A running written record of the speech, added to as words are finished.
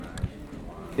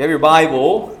If you have your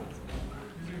Bible,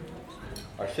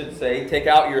 or I should say, take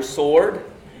out your sword.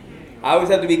 I always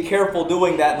have to be careful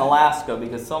doing that in Alaska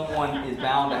because someone is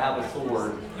bound to have a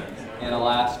sword in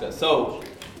Alaska. So,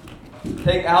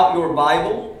 take out your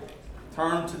Bible,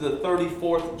 turn to the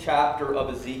 34th chapter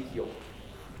of Ezekiel.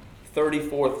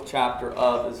 34th chapter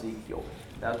of Ezekiel.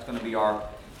 That's going to be our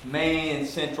main and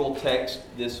central text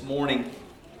this morning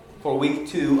for week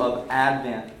 2 of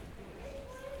Advent.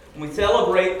 When we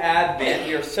celebrate Advent,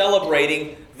 we are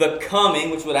celebrating the coming,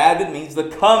 which is what Advent means, the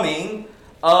coming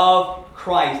of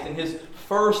Christ in His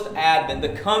first Advent,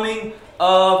 the coming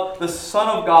of the Son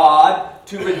of God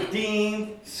to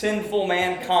redeem sinful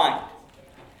mankind.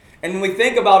 And when we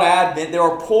think about Advent, there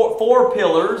are four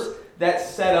pillars that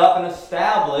set up and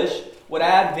establish what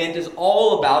Advent is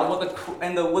all about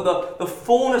and what the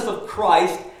fullness of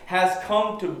Christ has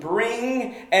come to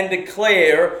bring and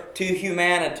declare to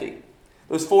humanity.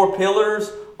 Those 4 pillars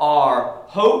are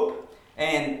hope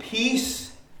and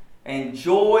peace and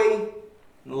joy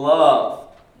and love.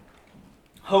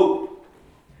 Hope.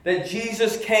 That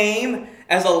Jesus came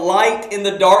as a light in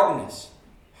the darkness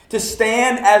to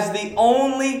stand as the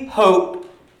only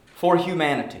hope for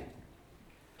humanity.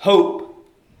 Hope.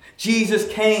 Peace. Jesus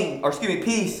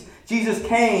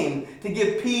came to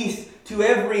give peace to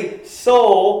every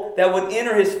soul that would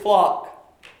enter His flock.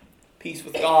 Peace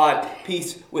with God,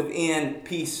 peace within,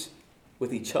 peace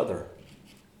with each other.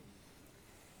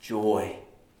 Joy.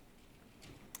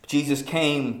 Jesus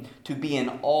came to be an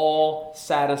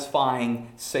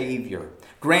all-satisfying Savior,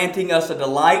 granting us a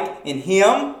delight in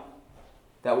Him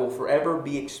that will forever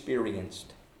be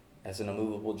experienced as an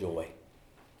immovable joy.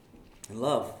 And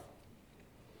love.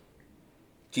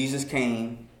 Jesus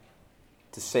came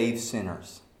to save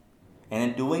sinners,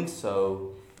 and in doing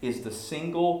so is the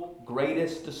single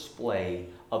greatest display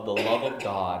of the love of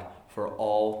God for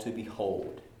all to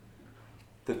behold.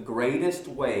 The greatest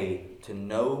way to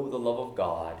know the love of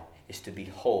God is to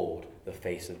behold the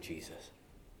face of Jesus.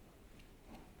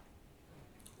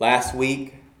 Last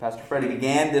week, Pastor Freddie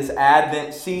began this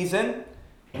Advent season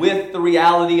with the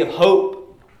reality of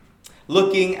hope,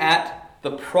 looking at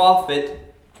the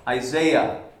prophet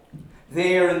Isaiah.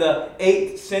 There in the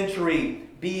 8th century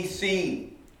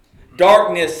BC,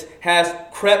 darkness has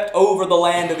crept over the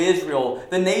land of Israel.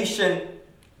 The nation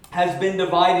has been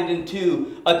divided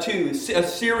into two.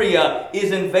 Assyria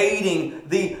is invading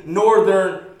the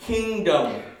northern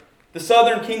kingdom. The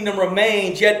southern kingdom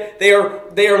remains, yet they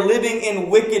are living in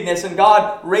wickedness. And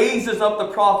God raises up the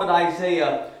prophet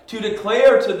Isaiah to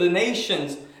declare to the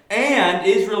nations and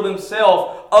Israel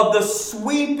themselves of the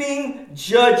sweeping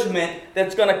judgment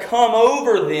that's going to come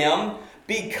over them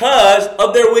because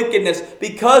of their wickedness,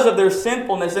 because of their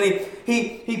sinfulness. And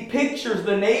he pictures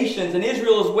the nations, and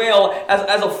Israel as well,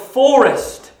 as a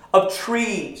forest of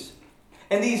trees.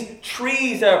 And these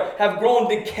trees have grown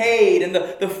decayed, and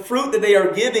the fruit that they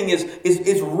are giving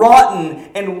is rotten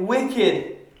and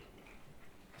wicked.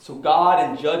 So God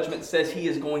in judgment says He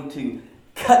is going to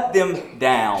cut them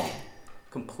down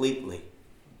completely.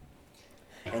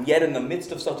 And yet in the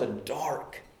midst of such a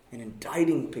dark and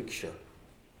indicting picture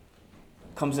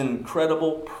comes an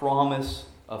incredible promise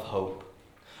of hope.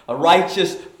 A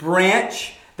righteous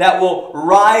branch that will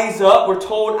rise up, we're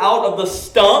told, out of the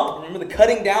stump. Remember the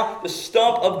cutting down? The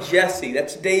stump of Jesse.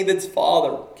 That's David's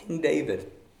father, King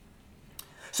David.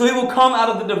 So he will come out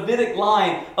of the Davidic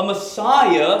line, a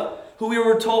Messiah who we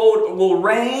were told will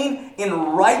reign in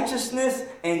righteousness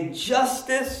and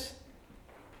justice,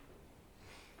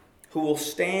 who will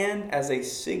stand as a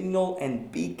signal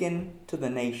and beacon to the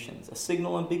nations. A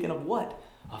signal and beacon of what?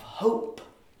 Of hope.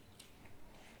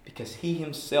 Because He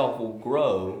Himself will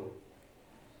grow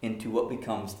into what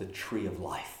becomes the tree of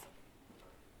life.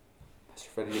 Pastor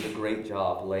Freddie did a great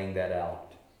job laying that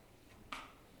out.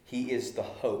 He is the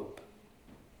hope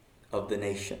of the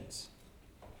nations.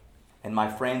 And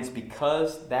my friends,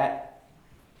 because that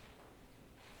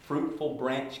fruitful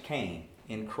branch came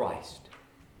in Christ,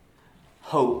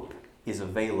 hope is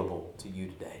available to you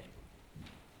today.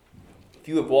 If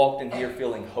you have walked in here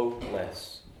feeling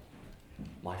hopeless,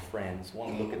 my friends,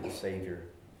 one look at the Savior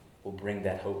will bring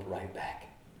that hope right back.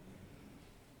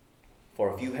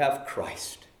 For if you have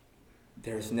Christ,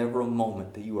 there is never a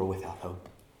moment that you are without hope.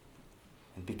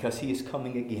 And because He is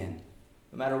coming again,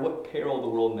 no matter what peril the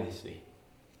world may see,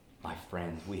 my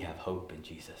friends, we have hope in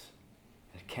Jesus.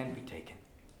 And it can be taken.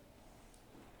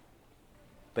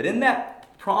 But in that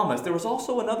promise, there was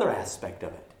also another aspect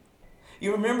of it.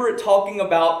 You remember it talking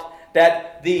about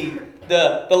that the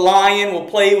lion will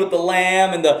play with the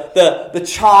lamb, and the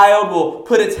child will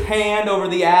put its hand over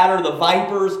the adder, the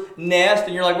viper's nest,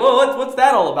 and you're like, well, what's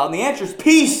that all about? And the answer is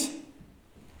peace.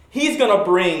 He's going to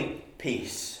bring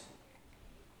peace.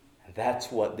 And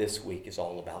that's what this week is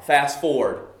all about. Fast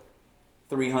forward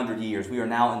 300 years. We are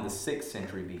now in the 6th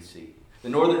century BC. The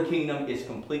northern kingdom is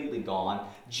completely gone.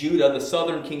 Judah, the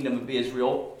southern kingdom of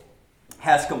Israel,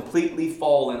 has completely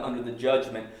fallen under the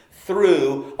judgment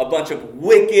through a bunch of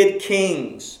wicked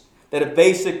kings that have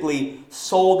basically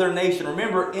sold their nation.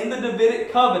 Remember, in the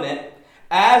Davidic covenant,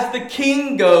 as the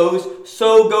king goes,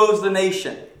 so goes the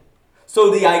nation.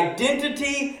 So the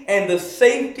identity and the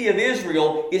safety of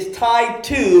Israel is tied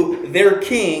to their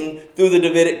king through the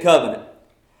Davidic covenant.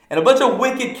 And a bunch of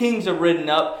wicked kings have risen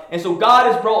up, and so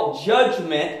God has brought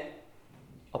judgment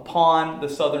upon the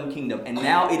southern kingdom. And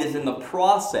now it is in the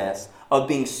process of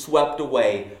being swept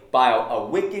away by a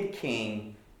wicked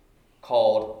king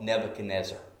called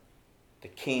Nebuchadnezzar, the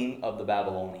king of the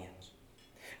Babylonians.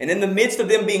 And in the midst of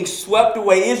them being swept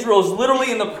away, Israel is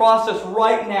literally in the process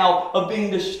right now of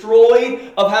being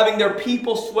destroyed, of having their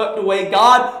people swept away.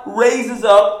 God raises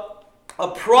up a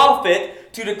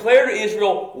prophet to declare to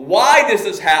Israel why this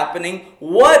is happening,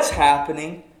 what's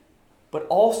happening, but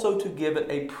also to give it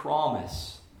a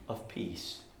promise of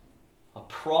peace, a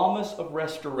promise of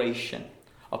restoration,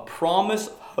 a promise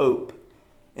of hope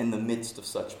in the midst of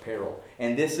such peril.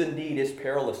 And this indeed is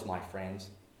perilous, my friends.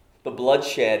 The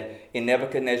bloodshed in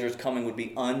Nebuchadnezzar's coming would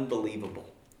be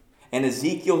unbelievable. And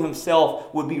Ezekiel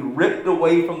himself would be ripped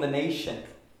away from the nation,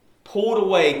 pulled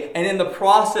away. And in the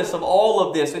process of all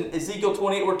of this, in Ezekiel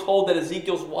 28, we're told that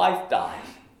Ezekiel's wife dies.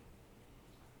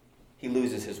 He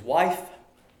loses his wife,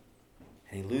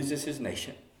 and he loses his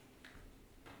nation.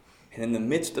 And in the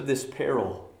midst of this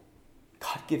peril,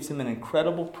 God gives him an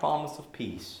incredible promise of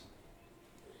peace,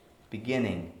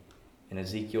 beginning in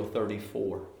Ezekiel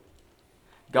 34.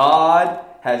 God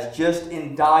has just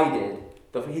indicted,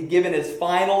 he's given his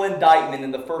final indictment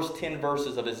in the first 10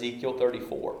 verses of Ezekiel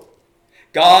 34.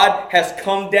 God has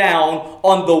come down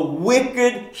on the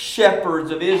wicked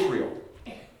shepherds of Israel.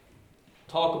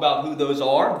 Talk about who those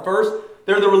are. First,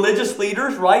 they're the religious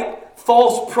leaders, right?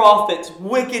 False prophets,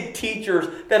 wicked teachers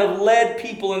that have led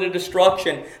people into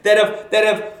destruction, that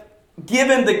have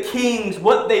given the kings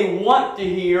what they want to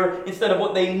hear instead of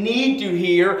what they need to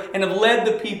hear, and have led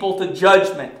the people to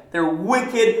judgment. They're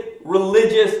wicked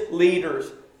religious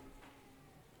leaders.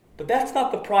 But that's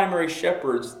not the primary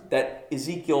shepherds that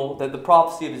the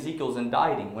prophecy of Ezekiel is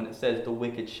indicting when it says the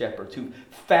wicked shepherds who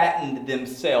fattened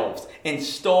themselves and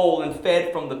stole and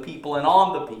fed from the people and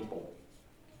on the people.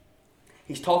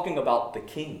 He's talking about the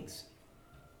kings.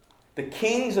 The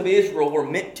kings of Israel were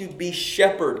meant to be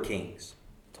shepherd kings.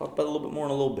 Talk about it a little bit more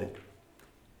in a little bit.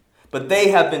 But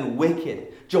they have been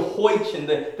wicked. Jehoiachin,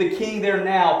 the king there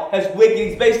now, has wicked.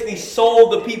 He's basically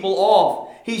sold the people off.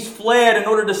 He's fled in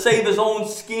order to save his own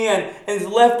skin and has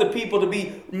left the people to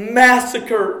be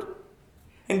massacred.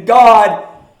 And God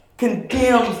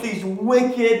condemns these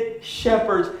wicked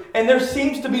shepherds. And there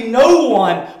seems to be no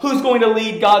one who's going to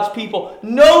lead God's people.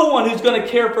 No one who's going to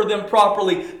care for them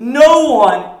properly. No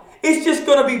one. It's just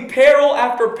going to be peril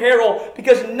after peril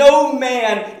because no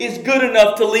man is good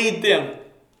enough to lead them.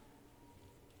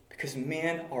 Because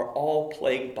men are all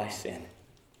plagued by sin.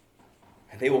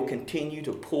 And they will continue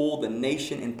to pull the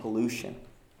nation in pollution.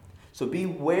 So be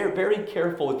very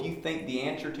careful if you think the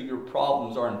answer to your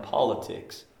problems are in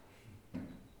politics.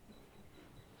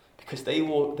 Because they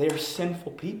are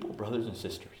sinful people, brothers and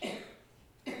sisters.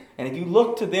 And if you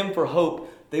look to them for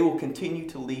hope, they will continue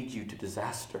to lead you to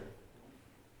disaster.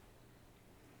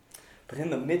 But in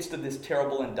the midst of this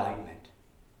terrible indictment,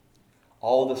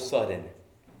 all of a sudden,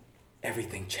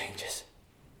 everything changes.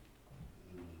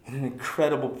 And an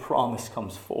incredible promise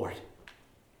comes forward.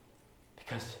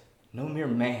 Because no mere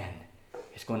man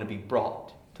is going to be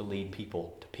brought to lead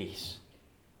people to peace.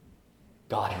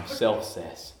 God himself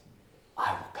says,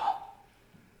 I will come.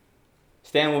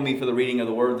 Stand with me for the reading of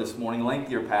the word this morning.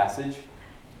 Lengthier passage.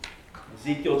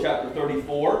 Ezekiel chapter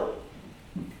 34.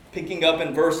 Picking up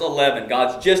in verse 11.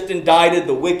 God's just indicted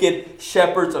the wicked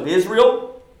shepherds of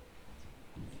Israel.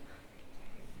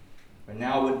 But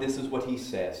now this is what he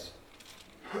says.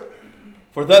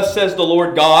 For thus says the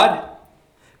Lord God,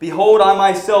 behold, I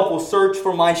myself will search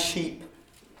for my sheep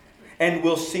and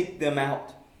will seek them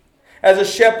out. As a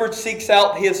shepherd seeks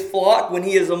out his flock when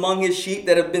he is among his sheep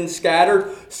that have been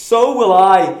scattered, so will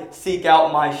I seek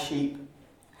out my sheep.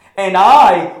 And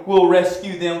I will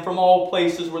rescue them from all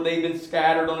places where they've been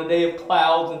scattered on a day of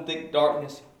clouds and thick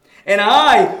darkness. And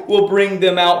I will bring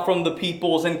them out from the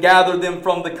peoples and gather them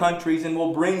from the countries and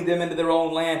will bring them into their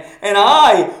own land. And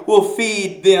I will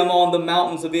feed them on the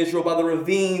mountains of Israel by the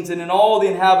ravines and in all the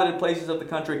inhabited places of the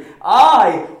country.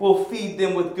 I will feed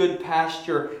them with good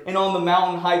pasture, and on the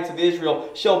mountain heights of Israel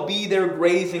shall be their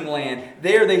grazing land.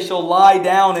 There they shall lie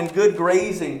down in good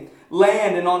grazing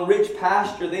land, and on rich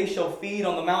pasture they shall feed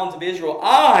on the mountains of Israel.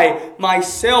 I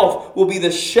myself will be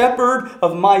the shepherd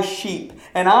of my sheep,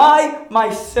 and I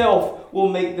myself will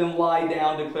make them lie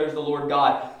down, declares the Lord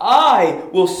God. I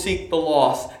will seek the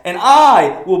lost, and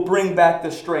I will bring back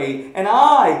the strayed, and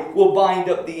I will bind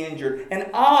up the injured, and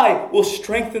I will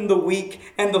strengthen the weak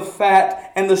and the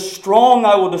fat, and the strong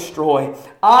I will destroy.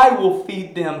 I will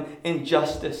feed them in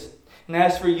justice. And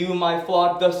as for you, my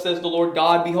flock, thus says the Lord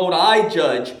God, behold, I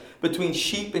judge between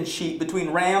sheep and sheep,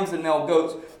 between rams and male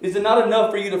goats. Is it not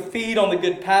enough for you to feed on the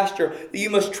good pasture, that you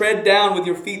must tread down with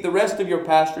your feet the rest of your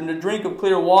pasture, and to drink of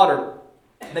clear water,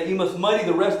 that you must muddy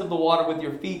the rest of the water with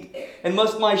your feet? And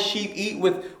must my sheep eat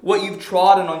with what you've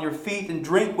trodden on your feet, and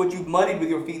drink what you've muddied with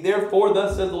your feet? Therefore,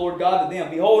 thus says the Lord God to them,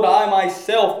 behold, I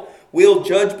myself will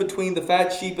judge between the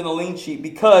fat sheep and the lean sheep,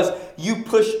 because you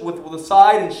pushed with the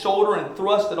side and shoulder and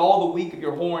thrust at all the weak of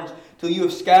your horns, till you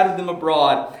have scattered them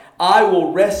abroad. I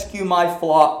will rescue my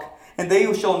flock, and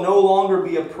they shall no longer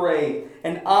be a prey.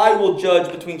 And I will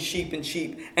judge between sheep and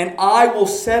sheep. And I will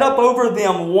set up over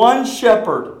them one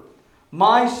shepherd,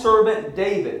 my servant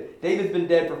David. David's been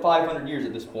dead for 500 years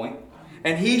at this point.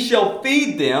 And he shall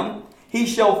feed them. He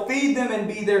shall feed them and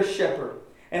be their shepherd.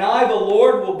 And I, the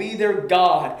Lord, will be their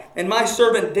God. And my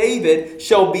servant David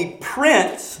shall be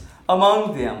prince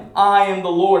among them. I am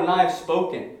the Lord, and I have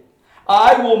spoken.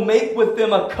 I will make with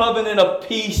them a covenant of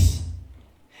peace,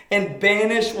 and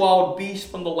banish wild beasts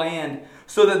from the land,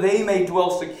 so that they may dwell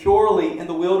securely in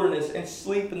the wilderness and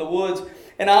sleep in the woods.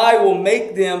 And I will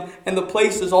make them and the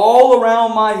places all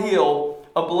around my hill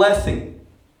a blessing.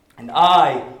 And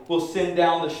I will send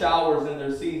down the showers in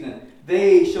their season.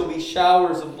 They shall be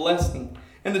showers of blessing.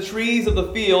 And the trees of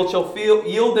the field shall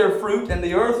yield their fruit, and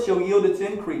the earth shall yield its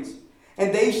increase.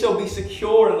 And they shall be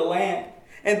secure in the land.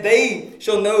 And they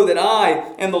shall know that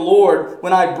I am the Lord,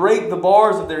 when I break the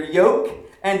bars of their yoke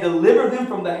and deliver them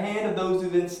from the hand of those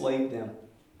who've enslaved them.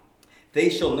 They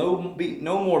shall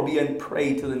no more be a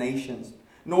prey to the nations,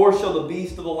 nor shall the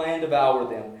beasts of the land devour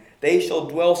them. They shall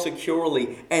dwell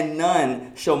securely, and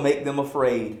none shall make them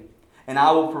afraid. And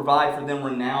I will provide for them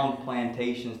renowned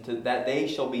plantations, that they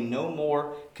shall be no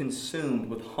more consumed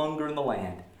with hunger in the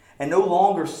land, and no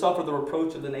longer suffer the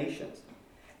reproach of the nations.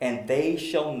 And they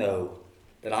shall know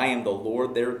that I am the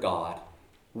Lord their God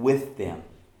with them,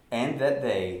 and that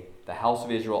they, the house of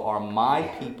Israel, are my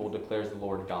people, declares the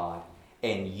Lord God.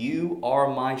 And you are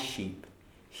my sheep,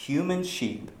 human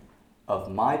sheep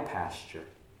of my pasture,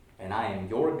 and I am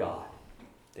your God,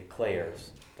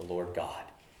 declares the Lord God.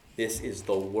 This is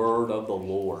the word of the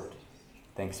Lord.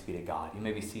 Thanks be to God. You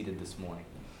may be seated this morning.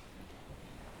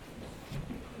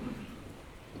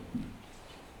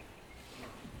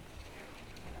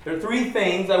 There are three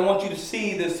things I want you to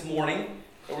see this morning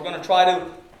that we're going to try to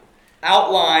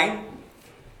outline.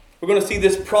 We're going to see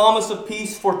this promise of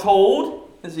peace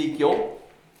foretold, Ezekiel.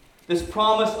 This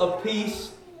promise of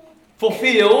peace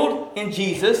fulfilled in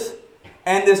Jesus.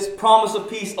 And this promise of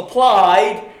peace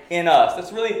applied in us.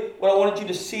 That's really what I wanted you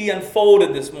to see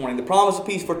unfolded this morning. The promise of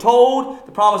peace foretold,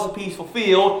 the promise of peace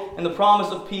fulfilled, and the promise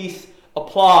of peace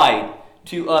applied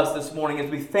to us this morning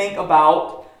as we think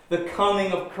about the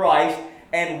coming of Christ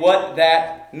and what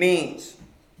that means.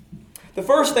 The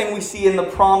first thing we see in the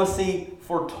promise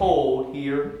foretold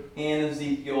here in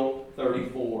Ezekiel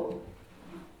 34.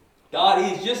 God,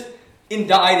 He's just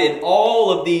indicted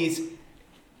all of these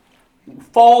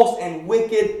false and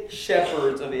wicked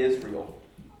shepherds of Israel.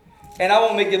 And I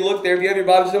won't make you look there. If you have your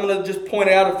Bibles, I'm going to just point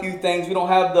out a few things. We don't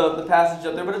have the passage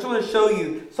up there, but I just want to show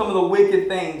you some of the wicked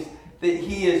things that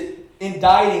He is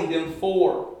indicting them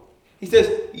for. He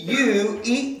says, you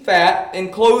eat fat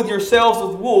and clothe yourselves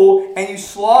with wool, and you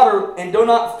slaughter and do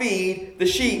not feed the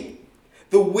sheep.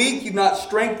 The weak you've not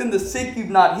strengthened, the sick you've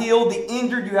not healed, the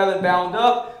injured you haven't bound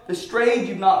up, the strayed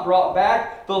you've not brought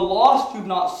back, the lost you've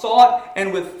not sought,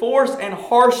 and with force and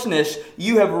harshness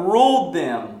you have ruled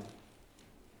them.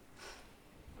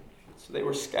 So they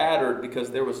were scattered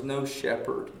because there was no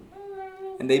shepherd,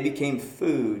 and they became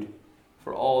food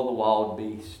for all the wild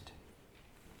beasts.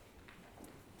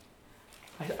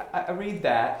 I read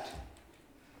that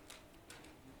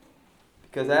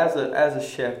because as a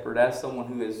shepherd, as someone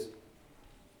who has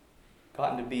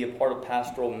gotten to be a part of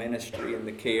pastoral ministry and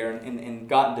the care and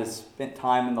gotten to spend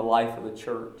time in the life of the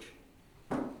church,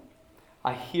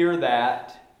 I hear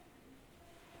that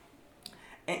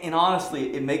And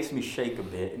honestly, it makes me shake a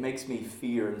bit. It makes me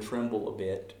fear and tremble a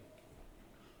bit.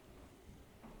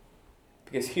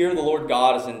 Because here the Lord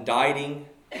God is indicting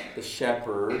the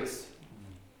shepherds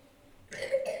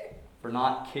for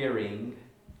not caring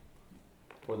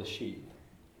for the sheep.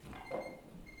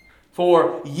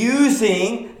 For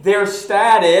using their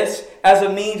status as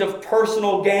a means of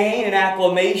personal gain and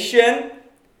acclamation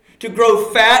to grow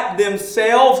fat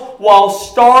themselves while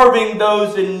starving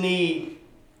those in need.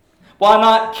 While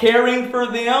not caring for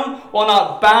them, while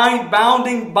not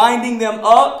binding them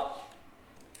up.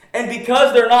 And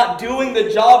because they're not doing the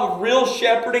job of real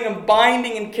shepherding and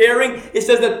binding and caring, it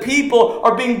says that people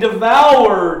are being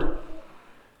devoured.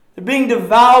 They're being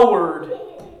devoured.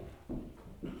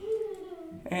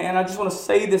 And I just want to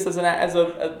say this as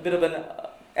a bit of an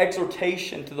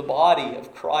exhortation to the body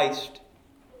of Christ.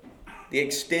 The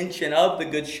extension of the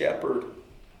Good Shepherd.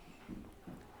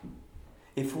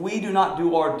 If we do not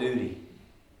do our duty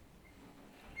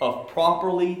of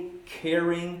properly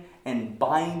caring and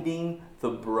binding the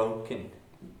broken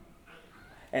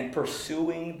and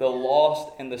pursuing the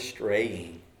lost and the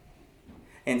straying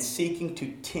and seeking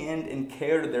to tend and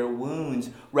care to their wounds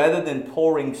rather than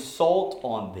pouring salt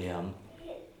on them,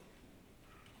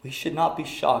 we should not be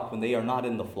shocked when they are not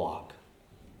in the flock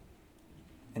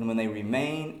and when they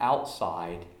remain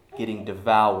outside getting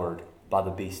devoured by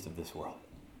the beasts of this world.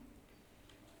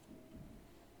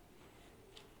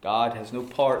 God has no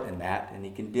part in that, and He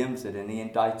condemns it and He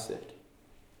indicts it.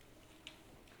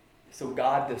 So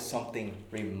God does something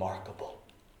remarkable.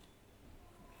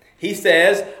 He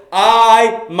says,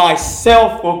 I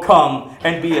myself will come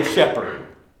and be a shepherd.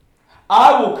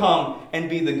 I will come and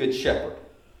be the good shepherd.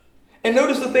 And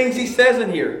notice the things He says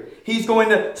in here. He's going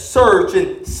to search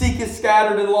and seek His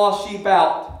scattered and lost sheep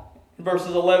out. In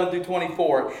verses 11 through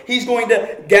 24. He's going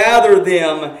to gather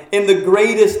them in the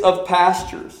greatest of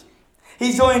pastures.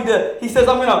 He says,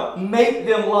 I'm going to make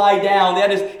them lie down.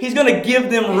 That is, He's going to give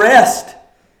them rest.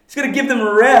 He's going to give them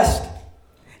rest.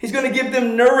 He's going to give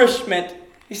them nourishment.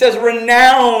 He says,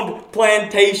 renowned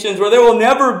plantations where there will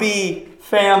never be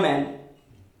famine.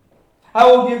 I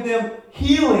will give them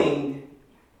healing.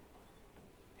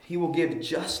 He will give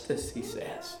justice, He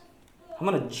says. I'm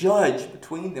going to judge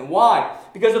between them. Why?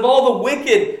 Because of all the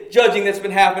wicked judging that's been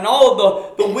happening, all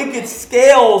of the wicked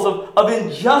scales of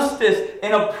injustice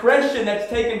and oppression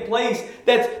that's taken place,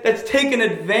 that's taken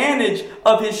advantage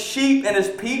of His sheep and His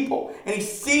people. And He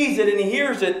sees it and He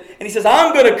hears it. And He says,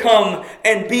 I'm going to come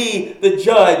and be the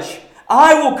judge.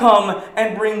 I will come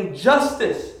and bring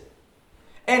justice.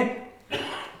 And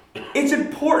it's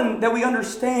important that we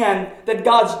understand that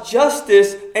God's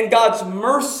justice and God's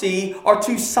mercy are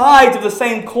two sides of the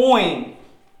same coin.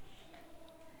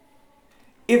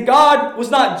 If God was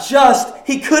not just,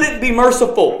 He couldn't be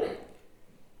merciful.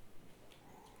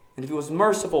 And if He was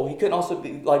merciful, He couldn't also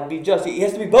be just. He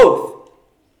has to be both.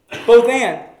 Both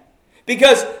and.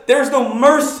 Because there's no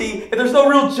mercy if there's no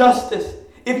real justice.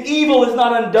 If evil is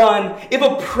not undone, if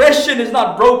oppression is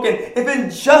not broken, if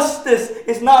injustice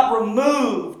is not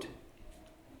removed.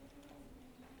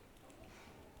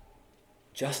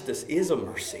 Justice is a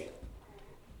mercy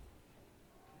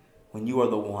when you are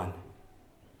the one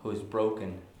who is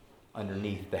broken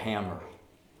underneath the hammer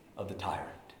of the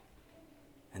tyrant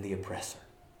and the oppressor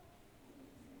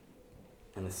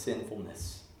and the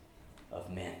sinfulness of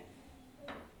men.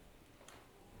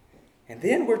 And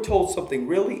then we're told something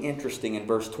really interesting in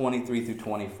verse 23 through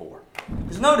 24.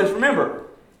 Because notice, remember,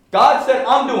 God said,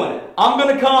 I'm doing it. I'm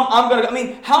going to come. I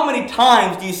mean, how many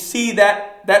times do you see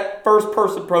that first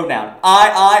person pronoun?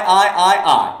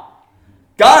 I.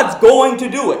 God's going to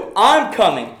do it. I'm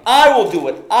coming. I will do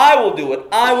it. I will do it.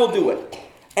 I will do it.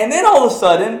 And then all of a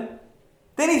sudden,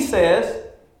 then He says,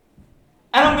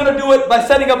 and I'm going to do it by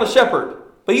setting up a shepherd.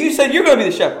 But you said you're going to be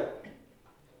the shepherd.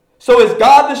 So is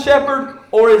God the shepherd,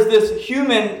 or is this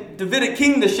human Davidic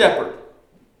king the shepherd?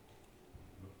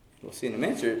 We'll see in a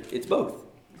minute. It's both.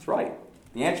 That's right.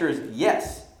 The answer is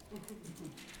yes.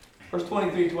 Verse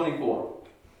 23-24.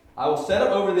 I will set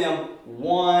up over them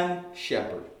one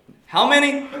shepherd. How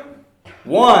many?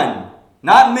 One.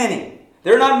 Not many.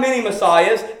 There are not many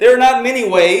messiahs. There are not many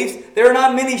ways. There are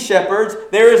not many shepherds.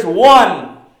 There is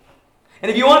one.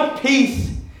 And if you want peace,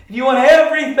 if you want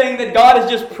everything that God has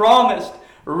just promised,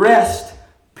 rest,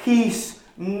 peace,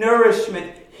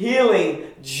 nourishment,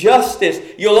 healing, justice,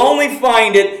 you'll only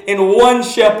find it in one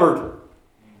shepherd.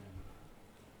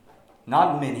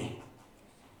 Not many.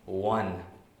 One.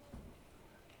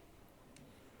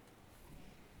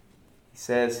 He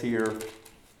says here,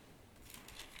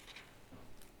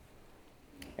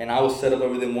 and I will set up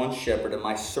over them one shepherd, and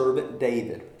my servant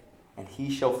David, and he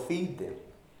shall feed them.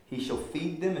 He shall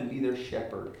feed them and be their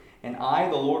shepherd. And I,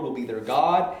 the Lord, will be their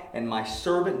God, and my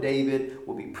servant David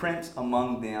will be prince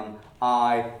among them.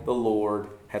 I, the Lord,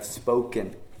 have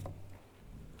spoken.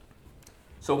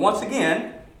 So once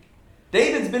again,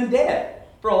 David's been dead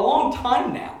for a long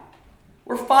time now.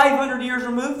 We're 500 years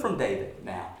removed from David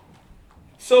now.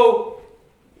 So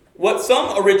what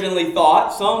some originally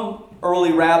thought, some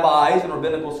early rabbis and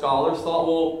rabbinical scholars thought,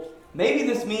 well, maybe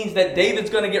this means that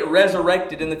David's going to get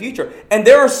resurrected in the future. And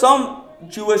there are some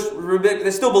Jewish rabbinics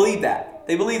that still believe that.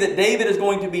 They believe that David is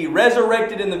going to be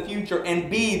resurrected in the future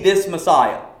and be this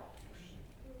Messiah.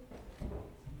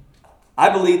 I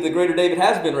believe the greater David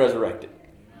has been resurrected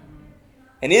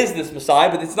and is this Messiah,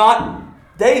 but it's not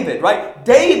David, right?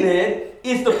 David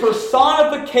is the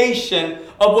personification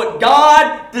of what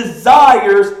God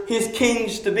desires His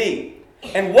kings to be.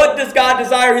 And what does God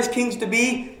desire His kings to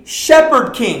be?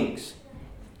 Shepherd kings.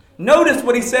 Notice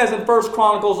what He says in 1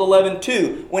 Chronicles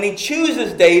 11:2 when He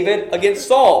chooses David against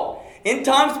Saul. In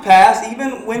times past,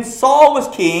 even when Saul was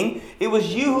king, it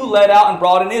was you who led out and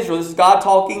brought in Israel. This is God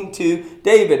talking to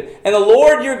David. And the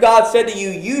Lord your God said to you,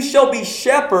 you shall be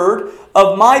shepherd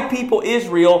of my people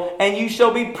Israel, and you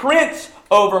shall be prince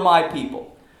over my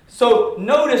people. So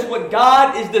notice what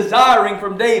God is desiring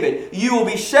from David. You will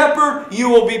be shepherd, you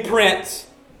will be prince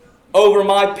over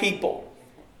my people.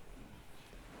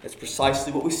 That's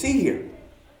precisely what we see here.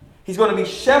 He's going to be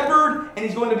shepherd and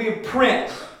he's going to be a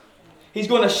prince. He's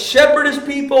going to shepherd his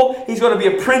people. He's going to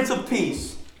be a prince of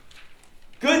peace.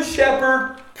 Good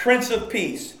shepherd, prince of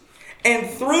peace. And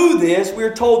through this,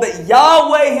 we're told that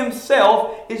Yahweh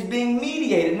Himself is being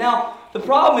mediated. Now, the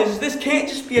problem is this can't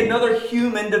just be another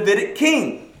human Davidic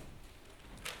king.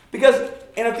 Because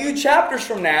in a few chapters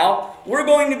from now, we're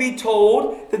going to be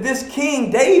told that this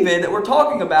King David that we're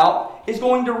talking about is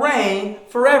going to reign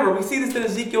forever. We see this in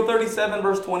Ezekiel 37,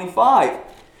 verse 25.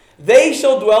 They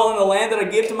shall dwell in the land that I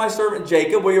give to my servant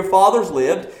Jacob, where your fathers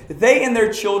lived. They and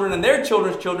their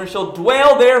children's children shall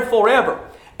dwell there forever.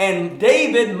 And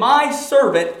David, my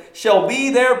servant, shall be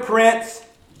their prince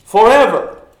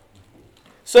forever.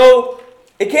 So,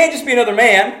 it can't just be another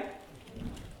man,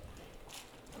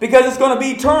 because it's going to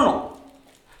be eternal.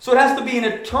 So it has to be an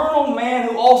eternal man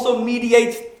who also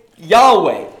mediates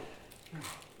Yahweh.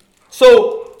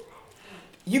 So,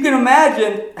 you can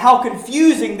imagine how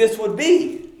confusing this would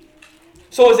be.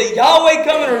 So is it Yahweh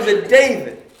coming or is it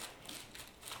David?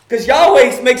 Because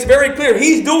Yahweh makes it very clear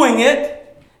He's doing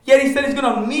it, yet He said He's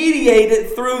going to mediate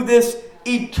it through this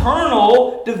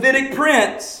eternal Davidic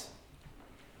prince.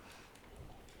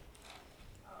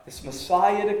 This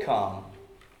Messiah to come,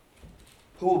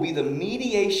 who will be the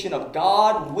mediation of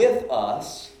God with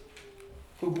us,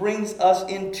 who brings us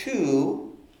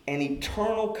into an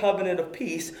eternal covenant of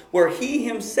peace where He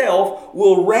Himself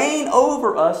will reign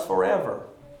over us forever.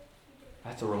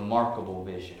 That's a remarkable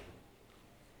vision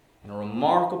and a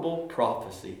remarkable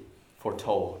prophecy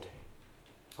foretold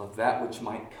of that which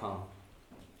might come.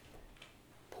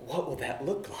 But what will that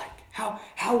look like?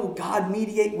 How will God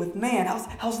mediate with man?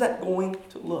 How's that going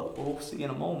to look? Well, we'll see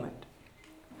in a moment.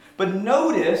 But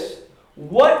notice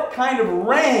what kind of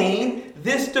reign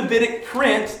this Davidic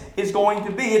prince is going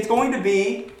to be. It's going to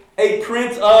be a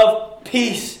prince of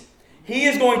peace. He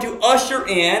is going to usher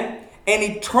in an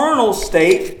eternal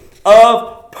state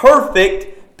of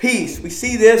perfect peace. We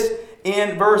see this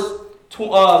in verse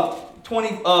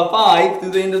 25 through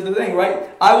the end of the thing,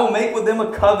 right? I will make with them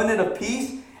a covenant of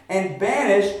peace and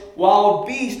banish wild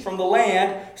beasts from the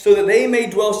land so that they may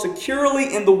dwell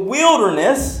securely in the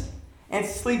wilderness and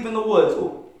sleep in the woods.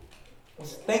 Ooh,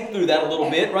 let's think through that a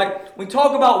little bit, right? We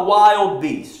talk about wild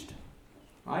beast,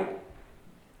 right?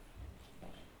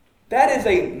 That is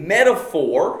a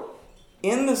metaphor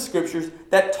in the Scriptures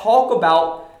that talk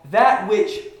about that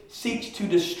which seeks to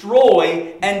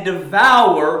destroy and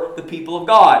devour the people of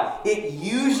God. It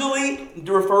usually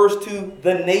refers to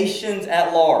the nations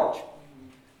at large.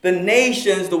 The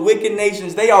nations, the wicked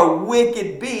nations, they are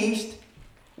wicked beasts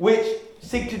which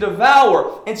seek to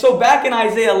devour. And so back in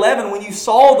Isaiah 11, when you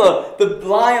saw the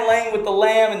lion laying with the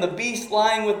lamb and the beast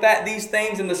lying with these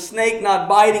things and the snake not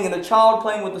biting and the child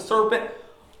playing with the serpent,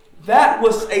 that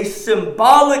was a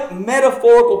symbolic,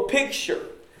 metaphorical picture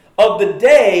of the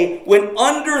day when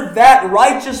under that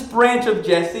righteous branch of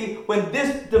Jesse, when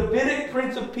this Davidic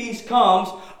Prince of Peace comes,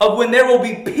 of when there will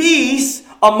be peace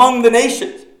among the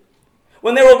nations.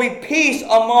 When there will be peace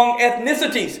among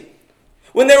ethnicities.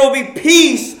 When there will be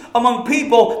peace among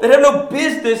people that have no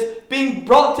business being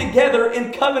brought together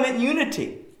in covenant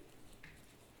unity.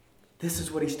 This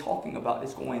is what he's talking about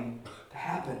is going to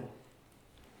happen.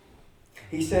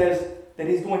 He says that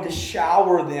He's going to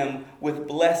shower them with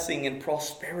blessing and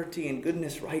prosperity and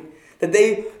goodness, right? And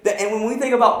when we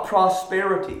think about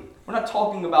prosperity, we're not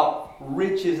talking about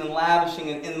riches and lavishing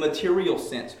in the material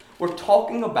sense. We're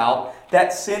talking about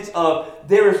that sense of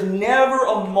there is never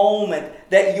a moment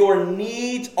that your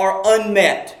needs are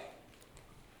unmet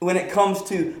when it comes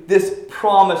to this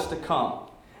promise to come.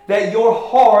 That your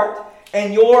heart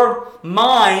and your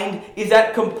mind is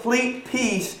at complete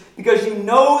peace because you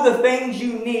know the things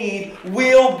you need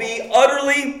will be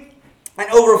utterly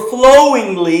and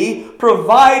overflowingly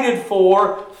provided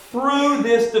for through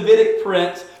this Davidic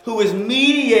prince who is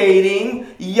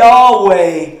mediating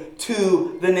Yahweh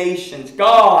to the nations,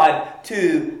 God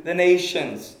to the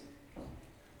nations.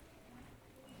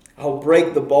 I'll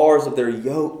break the bars of their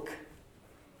yoke,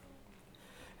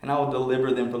 and I will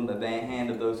deliver them from the hand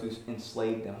of those who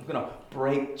enslaved them. I'm going to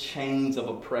break chains of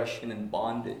oppression and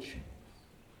bondage.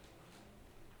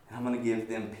 And I'm going to give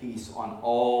them peace on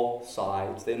all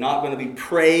sides. They're not going to be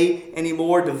prey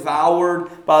anymore,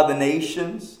 devoured by the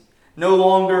nations. No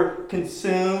longer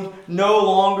consumed, no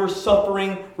longer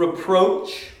suffering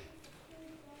reproach.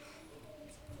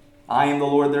 I am the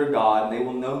Lord their God, and they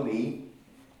will know me.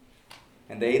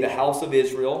 And they, the house of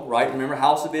Israel, right? Remember,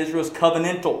 house of Israel is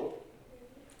covenantal.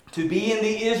 To be in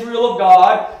the Israel of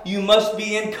God, you must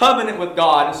be in covenant with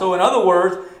God. And so, in other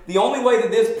words, the only way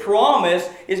that this promise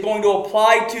is going to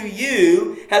apply to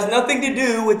you has nothing to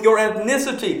do with your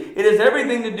ethnicity. It has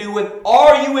everything to do with,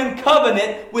 are you in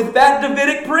covenant with that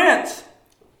Davidic prince?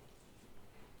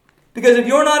 Because if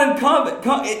you're not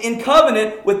in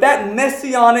covenant with that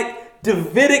messianic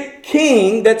Davidic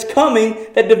king that's coming,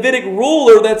 that Davidic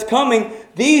ruler that's coming,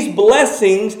 these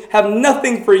blessings have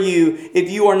nothing for you if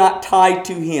you are not tied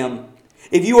to him.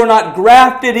 If you are not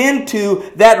grafted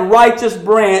into that righteous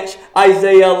branch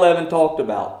Isaiah 11 talked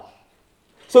about.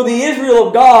 So the Israel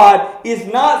of God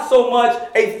is not so much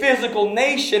a physical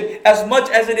nation as much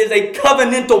as it is a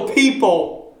covenantal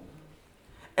people.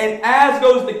 And as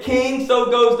goes the king,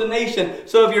 so goes the nation.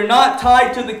 So if you're not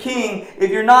tied to the king,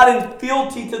 if you're not in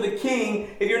fealty to the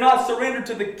king, if you're not surrendered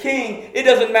to the king, it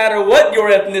doesn't matter what your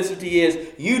ethnicity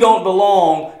is. You don't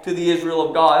belong to the Israel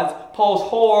of God. That's Paul's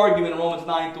whole argument in Romans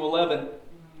 9-11.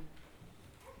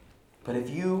 But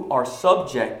if you are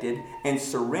subjected and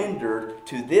surrendered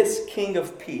to this King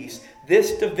of peace,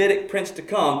 this Davidic prince to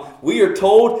come, we are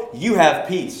told you have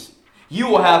peace. You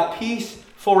will have peace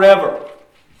forever.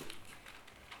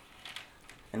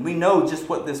 And we know just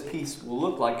what this peace will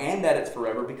look like and that it's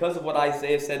forever because of what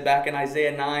Isaiah said back in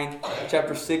Isaiah 9,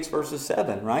 chapter 6, verses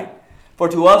 7, right? For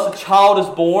to us a child is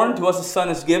born, to us a son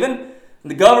is given. And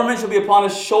the government shall be upon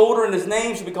his shoulder, and his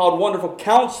name shall be called Wonderful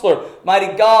Counselor,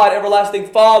 Mighty God, Everlasting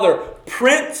Father,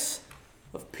 Prince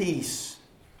of Peace.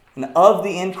 And of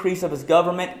the increase of his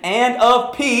government and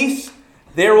of peace,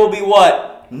 there will be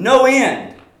what? No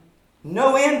end.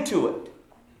 No end to it.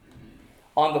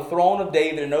 On the throne of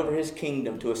David and over his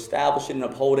kingdom, to establish it and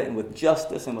uphold it, and with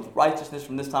justice and with righteousness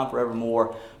from this time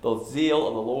forevermore, the zeal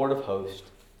of the Lord of hosts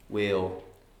will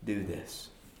do this.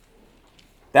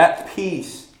 That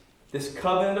peace, this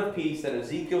covenant of peace that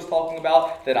Ezekiel was talking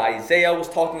about, that Isaiah was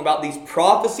talking about, these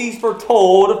prophecies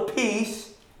foretold of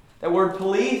peace, that word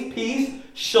peace,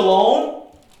 shalom,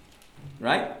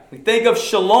 right? We think of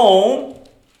shalom,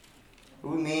 what do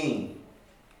we mean?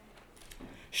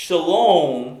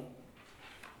 Shalom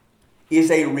is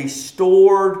a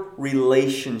restored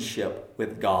relationship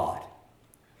with God.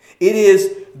 It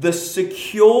is the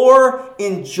secure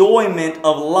enjoyment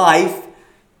of life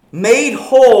made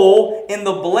whole in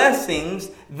the blessings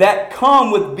that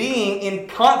come with being in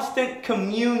constant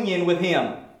communion with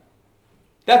Him.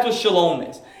 That's what shalom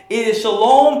is.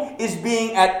 Shalom is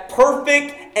being at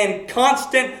perfect and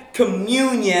constant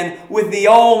communion with the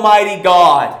Almighty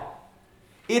God.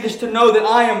 It is to know that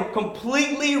I am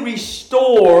completely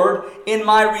restored in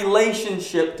my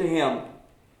relationship to Him.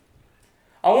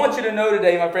 I want you to know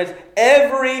today, my friends,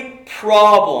 every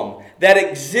problem that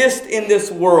exists in this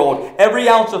world, every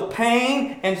ounce of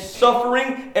pain and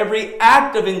suffering, every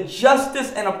act of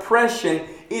injustice and oppression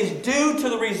is due to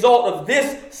the result of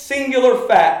this singular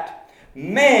fact.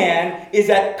 Man is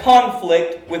at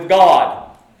conflict with God.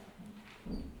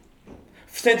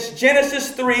 Since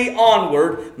Genesis 3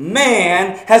 onward,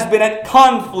 man has been at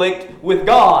conflict with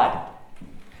God.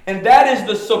 And that is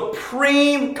the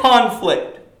supreme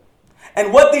conflict.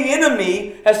 And what the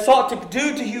enemy has sought to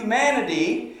do to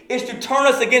humanity is to turn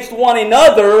us against one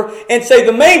another and say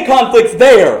the main conflict's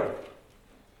there.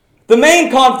 The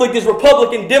main conflict is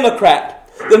Republican-Democrat.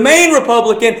 The main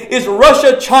Republican is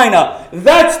Russia-China.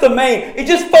 That's the main. You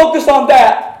just focus on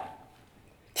that.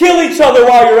 Kill each other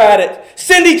while you're at it.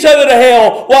 Send each other to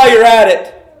hell while you're at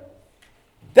it.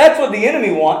 That's what the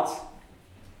enemy wants.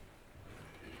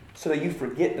 So that you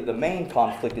forget that the main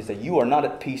conflict is that you are not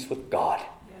at peace with God.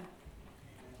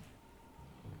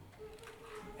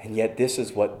 And yet this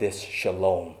is what this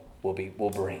shalom will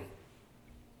bring.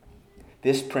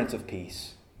 This Prince of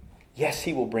Peace. Yes,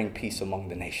 he will bring peace among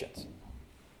the nations.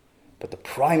 But the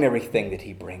primary thing that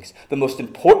he brings, the most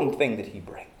important thing that he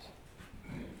brings,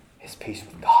 is peace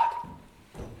with God.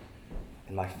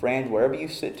 And my friend, wherever you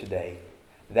sit today,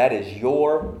 that is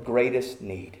your greatest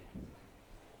need.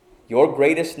 Your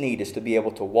greatest need is to be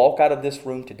able to walk out of this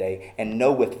room today and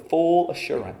know with full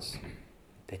assurance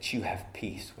that you have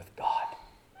peace with God.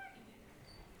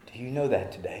 Do you know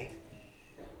that today?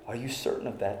 Are you certain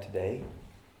of that today?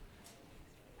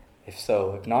 If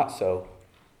so, if not so,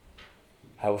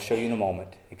 I will show you in a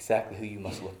moment exactly who you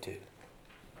must look to.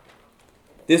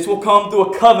 This will come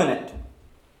through a covenant.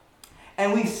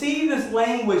 And we see this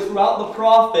language throughout the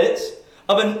prophets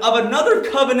of another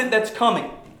covenant that's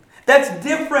coming. That's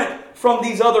different from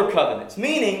these other covenants.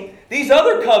 Meaning, these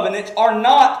other covenants are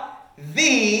not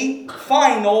the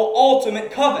final,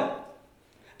 ultimate covenant.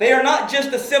 They are not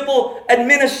just a simple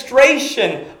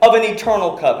administration of an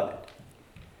eternal covenant.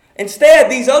 Instead,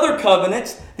 these other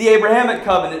covenants, the Abrahamic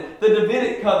covenant, the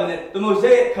Davidic covenant, the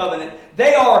Mosaic covenant,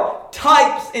 they are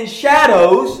types and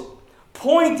shadows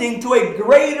pointing to a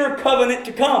greater covenant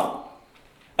to come.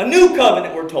 A new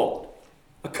covenant, we're told.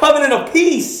 A covenant of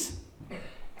peace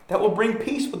that will bring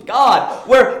peace with God,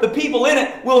 where the people in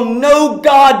it will know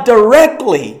God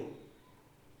directly.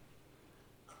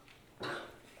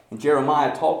 And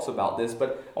Jeremiah talks about this,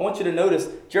 but I want you to notice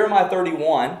Jeremiah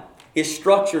 31 is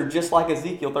structured just like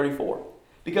Ezekiel 34.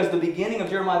 Because the beginning of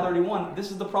Jeremiah 31,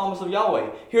 this is the promise of Yahweh.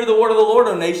 Hear the word of the Lord,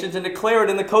 O nations, and declare it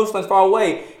in the coastlands far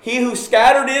away. He who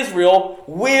scattered Israel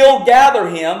will gather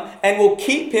him and will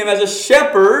keep him as a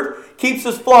shepherd keeps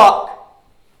his flock.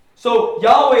 So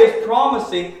Yahweh is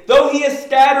promising, though he has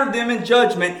scattered them in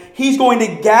judgment, he's going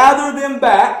to gather them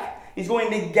back. He's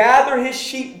going to gather his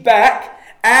sheep back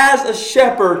as a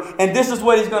shepherd. And this is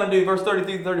what he's going to do. Verse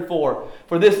 33 to 34.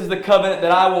 For this is the covenant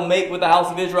that I will make with the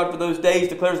house of Israel after those days,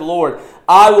 declares the Lord.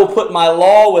 I will put my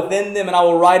law within them, and I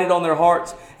will write it on their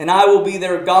hearts. And I will be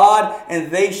their God, and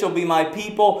they shall be my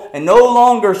people. And no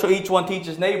longer shall each one teach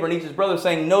his neighbor and each his brother,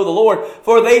 saying, Know the Lord.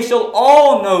 For they shall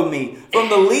all know me, from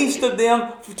the least of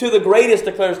them to the greatest,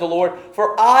 declares the Lord.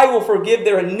 For I will forgive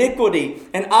their iniquity,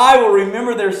 and I will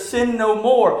remember their sin no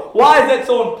more. Why is that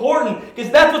so important?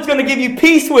 Because that's what's going to give you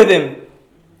peace with him.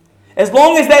 As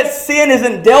long as that sin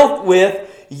isn't dealt with,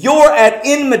 you're at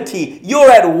enmity.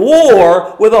 You're at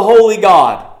war with a holy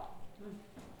God.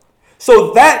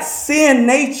 So that sin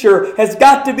nature has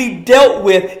got to be dealt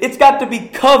with. It's got to be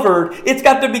covered. It's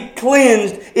got to be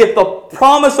cleansed if the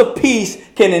promise of peace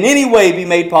can in any way be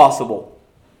made possible.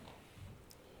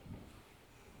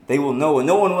 They will know, and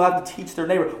no one will have to teach their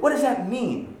neighbor. What does that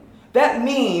mean? That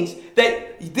means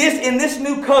that in this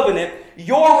new covenant,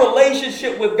 your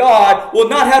relationship with God will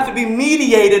not have to be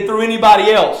mediated through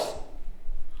anybody else.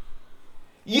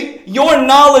 Your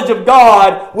knowledge of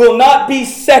God will not be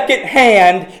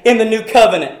secondhand in the new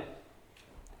covenant.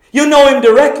 You know him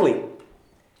directly.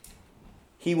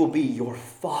 He will be your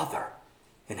Father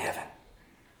in heaven.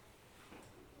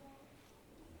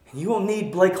 And you won't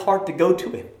need Blake Hart to go to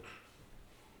him.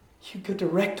 You go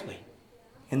directly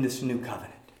in this new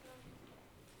covenant.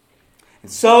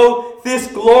 And so this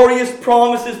glorious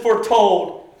promise is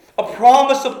foretold. A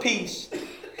promise of peace.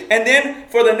 And then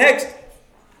for the next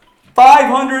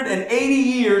 580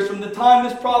 years from the time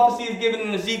this prophecy is given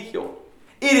in Ezekiel,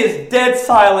 it is dead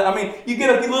silent. I mean, you get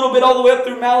a little bit all the way up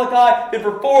through Malachi, then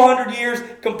for 400 years,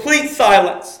 complete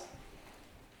silence.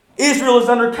 Israel is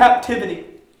under captivity.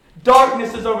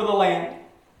 Darkness is over the land.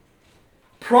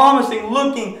 Promising,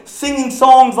 looking, singing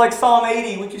songs like Psalm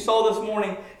 80, which you saw this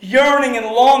morning, yearning and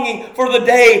longing for the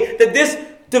day that this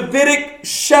Davidic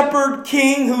shepherd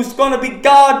king who's going to be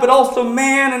God but also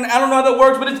man, and I don't know how that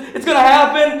works, but it's going to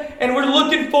happen, and we're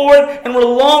looking for it, and we're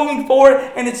longing for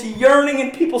it, and it's yearning,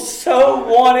 and people so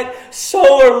want it,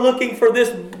 so are looking for this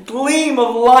gleam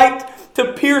of light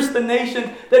to pierce the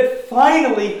nation, that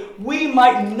finally we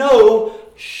might know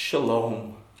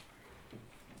Shalom.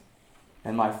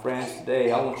 And my friends,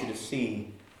 today I want you to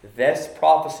see this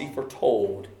prophecy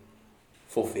foretold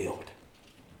fulfilled.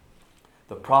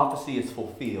 The prophecy is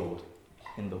fulfilled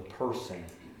in the person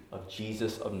of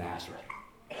Jesus of Nazareth,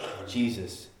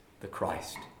 Jesus the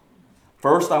Christ.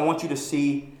 First, I want you to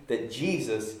see that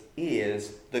Jesus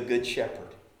is the Good Shepherd.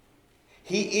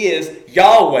 He is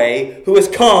Yahweh who has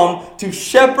come to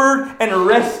shepherd and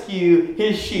rescue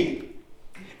his sheep.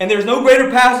 And there's no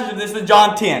greater passage of this than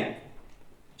John 10.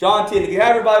 John 10. If you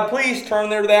have your Bible, please turn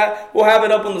there to that. We'll have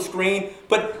it up on the screen.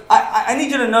 But I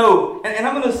need you to know, and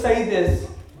I'm going to say this.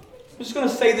 I'm just going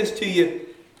to say this to you.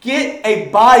 Get a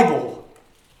Bible.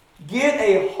 Get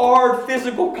a hard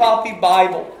physical copy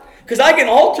Bible. Because I can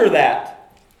alter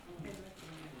that.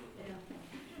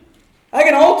 I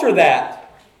can alter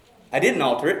that. I didn't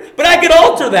alter it, but I could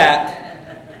alter that.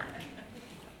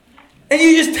 And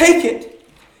you just take it.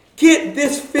 Get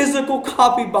this physical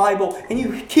copy Bible and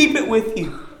you keep it with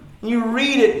you. And you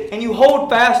read it and you hold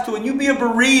fast to it. And you be a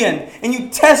Berean and you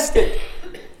test it.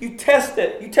 You test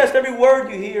it. You test every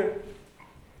word you hear.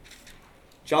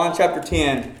 John chapter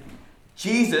 10.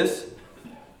 Jesus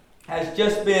has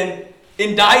just been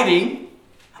indicting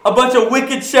a bunch of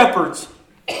wicked shepherds,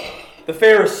 the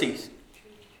Pharisees,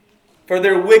 for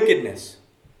their wickedness.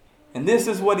 And this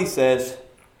is what he says.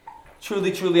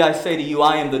 Truly, truly, I say to you,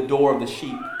 I am the door of the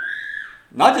sheep.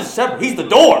 Not just shepherd, he's the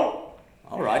door.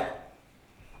 All right.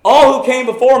 All who came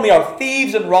before me are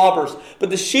thieves and robbers, but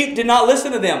the sheep did not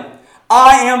listen to them.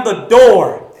 I am the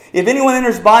door. If anyone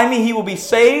enters by me, he will be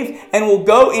saved and will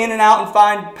go in and out and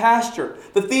find pasture.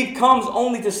 The thief comes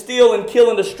only to steal and kill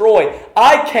and destroy.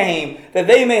 I came that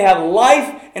they may have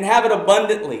life and have it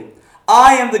abundantly.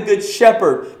 I am the good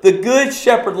shepherd. The good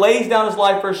shepherd lays down his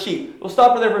life for his sheep. We'll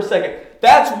stop there for a second.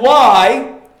 That's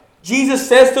why Jesus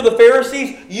says to the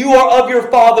Pharisees, you are of your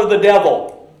father the devil.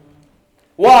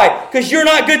 Why? Because you're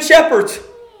not good shepherds.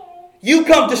 You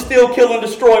come to steal, kill, and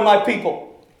destroy my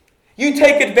people. You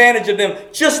take advantage of them,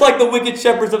 just like the wicked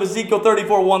shepherds of Ezekiel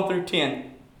 34, 1 through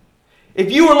 10.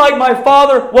 If you were like my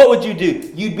father, what would you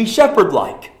do? You'd be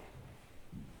shepherd-like.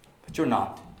 But you're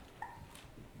not.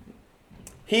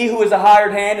 He who is a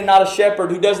hired hand and not a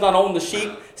shepherd, who does not own the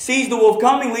sheep, sees the wolf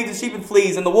coming, leaves the sheep and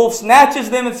flees, and the wolf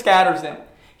snatches them and scatters them.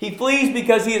 He flees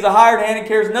because he is a hired hand and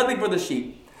cares nothing for the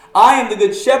sheep. I am the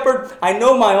good shepherd. I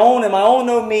know my own, and my own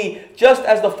know me, just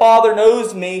as the Father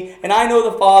knows me, and I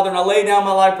know the Father, and I lay down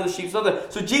my life for the sheep.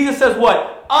 So Jesus says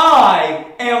what?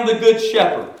 I am the good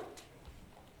shepherd.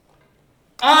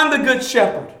 I'm the good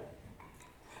shepherd.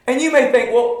 And you may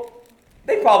think, well,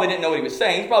 they probably didn't know what he was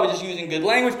saying. He's probably just using good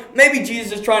language. Maybe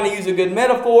Jesus is trying to use a good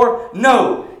metaphor.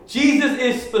 No. Jesus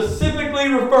is specifically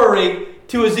referring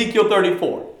to Ezekiel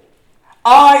 34.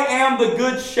 I am the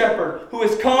good shepherd who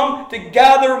has come to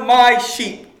gather my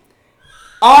sheep.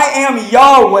 I am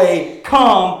Yahweh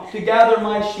come to gather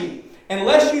my sheep.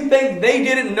 Unless you think they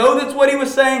didn't know that's what he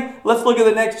was saying, let's look at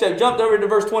the next chapter. Jump over to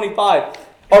verse 25.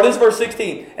 Or this verse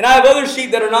 16. And I have other sheep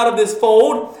that are not of this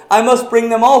fold. I must bring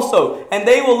them also. And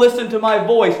they will listen to my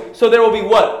voice. So there will be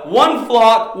what? One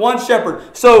flock, one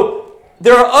shepherd. So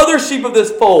there are other sheep of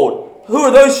this fold. Who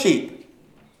are those sheep?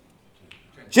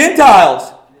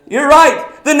 Gentiles. You're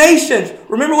right. The nations.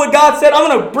 Remember what God said? I'm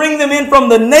going to bring them in from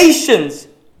the nations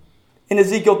in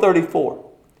Ezekiel 34.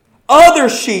 Other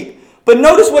sheep. But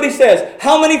notice what he says.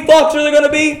 How many flocks are there going to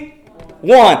be?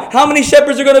 One. How many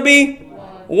shepherds are going to be?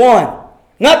 One.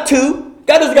 Not two.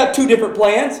 God doesn't got two different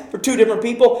plans for two different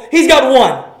people. He's got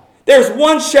one. There's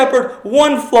one shepherd,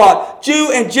 one flock,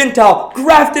 Jew and Gentile,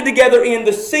 grafted together in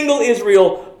the single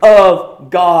Israel of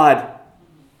God.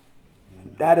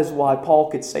 That is why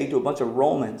Paul could say to a bunch of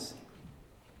Romans,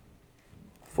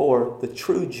 for the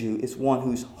true Jew is one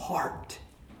whose heart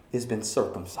has been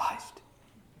circumcised.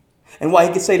 And why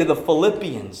he could say to the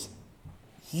Philippians,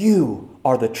 you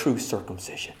are the true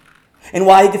circumcision. And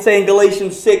why he could say in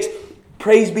Galatians 6,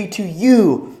 praise be to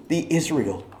you, the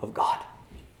Israel of God.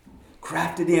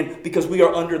 Grafted in because we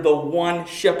are under the one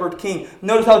shepherd king.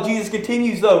 Notice how Jesus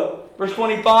continues though. Verse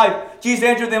 25, Jesus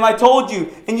answered them, I told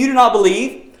you, and you do not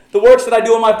believe. The works that I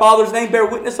do in my Father's name bear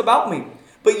witness about me.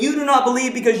 But you do not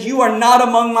believe because you are not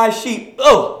among my sheep.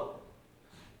 Oh!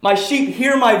 My sheep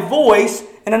hear my voice,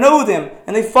 and I know them,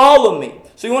 and they follow me.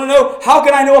 So you want to know, how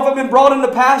can I know if I've been brought into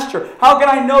pasture? How can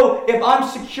I know if I'm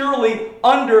securely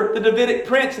under the Davidic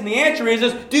prince? And the answer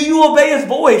is do you obey his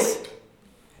voice?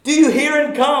 Do you hear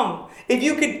and come? If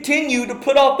you continue to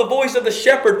put off the voice of the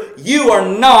shepherd, you are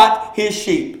not his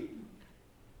sheep.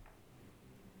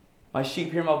 My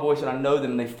sheep hear my voice, and I know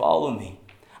them, and they follow me.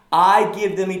 I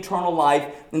give them eternal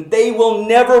life, and they will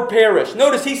never perish.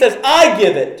 Notice he says, I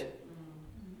give it.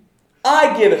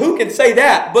 I give it. Who can say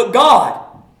that but God?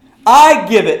 I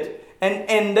give it,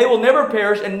 and they will never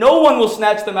perish, and no one will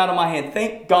snatch them out of my hand.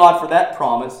 Thank God for that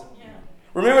promise. Yeah.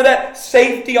 Remember that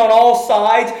safety on all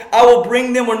sides? I will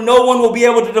bring them where no one will be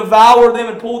able to devour them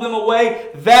and pull them away.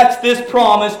 That's this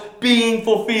promise being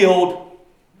fulfilled.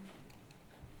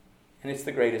 And it's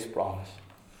the greatest promise.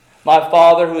 My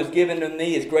Father who has given to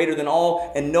me is greater than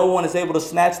all, and no one is able to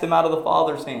snatch them out of the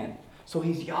Father's hand. So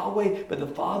He's Yahweh, but the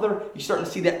Father, you're starting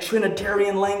to see that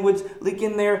Trinitarian language leak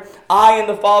in there. I and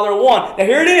the Father are one. Now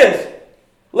here it is.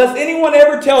 Lest anyone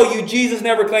ever tell you Jesus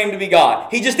never claimed to be God.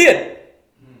 He just did.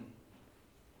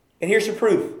 And here's your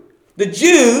proof. The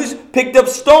Jews picked up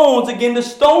stones again to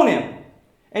stone Him.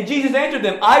 And Jesus answered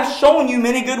them, I've shown you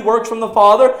many good works from the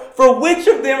Father. For which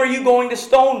of them are you going to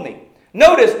stone me?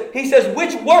 Notice, He says,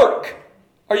 which work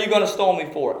are you going to stone me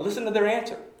for? Listen to their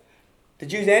answer. The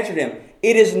Jews answered Him,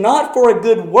 it is not for a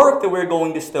good work that we're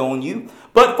going to stone you,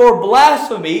 but for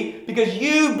blasphemy, because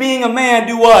you, being a man,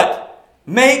 do what?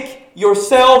 Make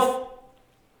yourself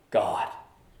God.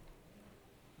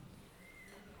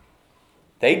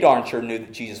 They darn sure knew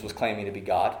that Jesus was claiming to be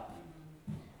God.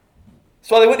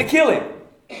 That's why they went to kill Him.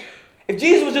 If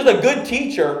Jesus was just a good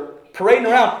teacher parading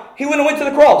around, He wouldn't have went to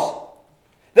the cross.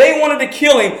 They wanted to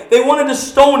kill Him. They wanted to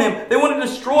stone Him. They wanted to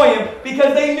destroy Him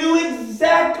because they knew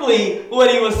exactly what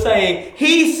He was saying.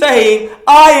 He's saying,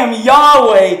 I am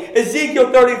Yahweh. Ezekiel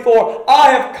 34, I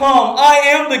have come. I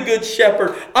am the good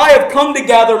shepherd. I have come to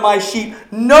gather my sheep.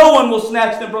 No one will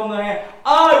snatch them from their hand.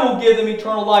 I will give them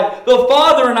eternal life. The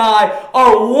Father and I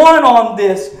are one on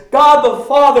this. God the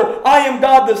Father, I am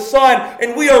God the Son,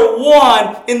 and we are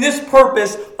one in this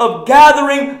purpose of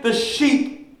gathering the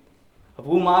sheep of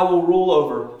whom I will rule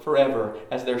over forever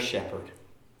as their shepherd.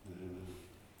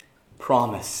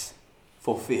 Promise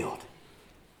fulfilled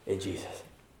in Jesus.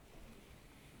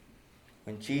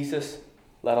 When Jesus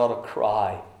let out a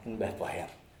cry in Bethlehem,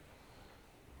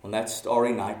 on that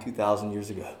starry night 2,000 years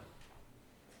ago,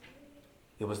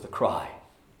 it was the cry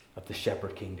of the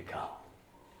shepherd king to come,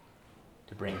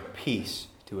 to bring peace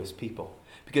to His people.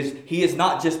 Because He is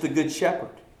not just the good shepherd,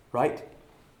 right?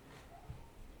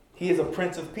 He is a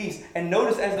Prince of Peace. And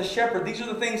notice as the shepherd, these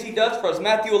are the things He does for us.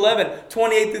 Matthew 11,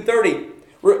 28 through 30.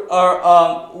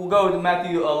 We'll go to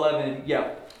Matthew 11.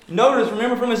 Yeah. Notice,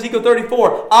 remember from Ezekiel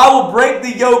 34, I will break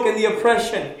the yoke and the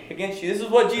oppression against you. This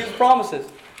is what Jesus promises.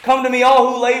 Come to me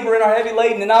all who labor and are heavy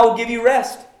laden, and I will give you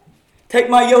rest. Take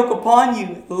my yoke upon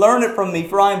you, learn it from me,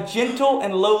 for I am gentle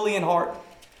and lowly in heart.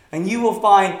 And you will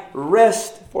find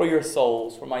rest for your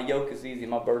souls, for my yoke is easy,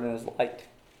 my burden is light.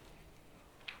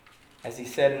 As He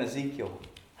said in Ezekiel,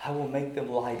 I will make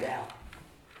them lie down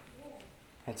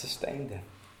and sustain them.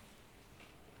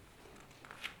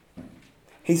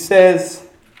 He says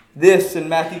this in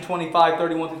Matthew 25,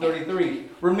 31 through 33.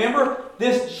 Remember,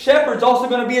 this shepherd's also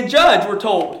going to be a judge, we're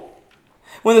told.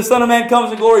 When the Son of Man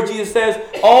comes in glory, Jesus says,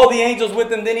 all the angels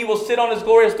with Him, then He will sit on His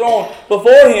glorious throne.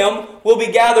 Before Him will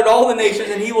be gathered all the nations,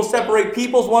 and He will separate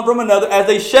peoples one from another, as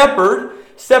a shepherd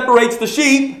separates the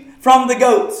sheep from the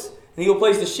goats. And He will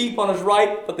place the sheep on His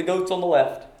right, but the goats on the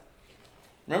left.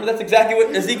 Remember, that's exactly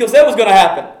what Ezekiel said was going to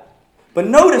happen. But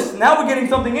notice, now we're getting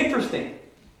something interesting.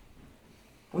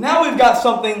 Now we've got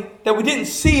something that we didn't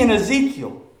see in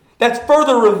Ezekiel that's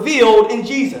further revealed in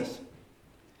Jesus.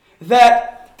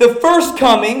 That the first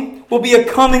coming will be a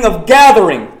coming of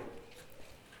gathering.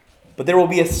 But there will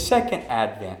be a second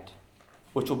advent,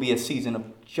 which will be a season of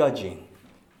judging.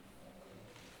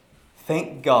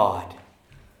 Thank God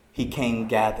He came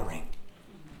gathering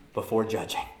before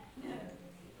judging.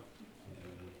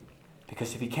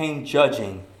 Because if He came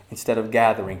judging instead of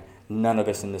gathering, none of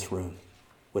us in this room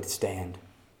would stand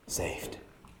saved.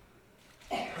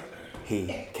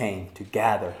 He came to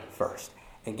gather first.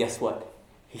 And guess what?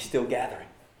 He's still gathering.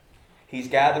 He's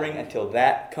gathering until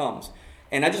that comes.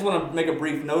 And I just want to make a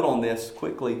brief note on this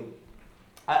quickly.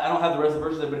 I don't have the rest of the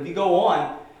verses there, but if you go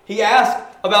on, He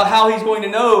asks about how He's going to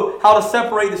know how to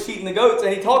separate the sheep and the goats.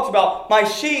 And He talks about, my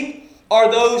sheep are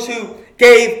those who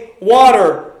gave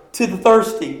water to the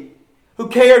thirsty, who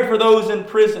cared for those in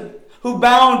prison, who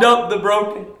bound up the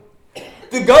broken.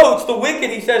 The goats, the wicked,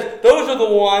 He says, those are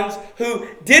the ones who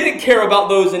didn't care about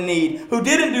those in need, who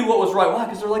didn't do what was right. Why?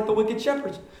 Because they're like the wicked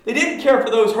shepherds. They didn't care for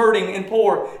those hurting and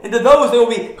poor. And to those, they will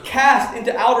be cast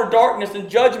into outer darkness and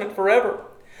judgment forever.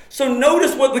 So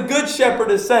notice what the good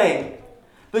shepherd is saying.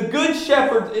 The good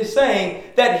shepherd is saying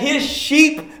that his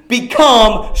sheep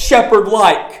become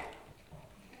shepherd-like.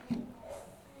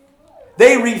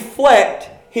 They reflect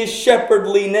His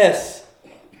shepherdliness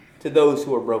to those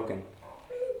who are broken.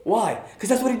 Why? Because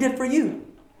that's what He did for you.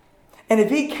 And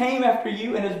if He came after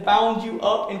you and has bound you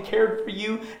up and cared for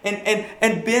you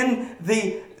and been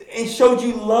and showed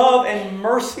you love and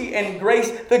mercy and grace,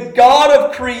 the God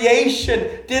of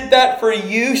creation did that for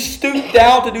you, stooped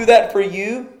down to do that for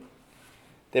you,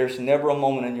 there's never a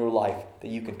moment in your life that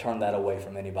you can turn that away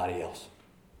from anybody else.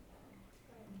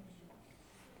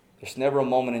 There's never a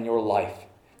moment in your life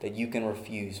that you can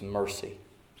refuse mercy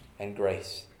and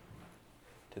grace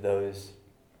to those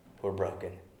who are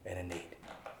broken and in need.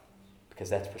 Because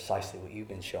that's precisely what you've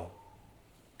been shown.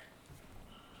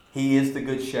 He is the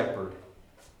Good Shepherd.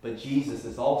 But Jesus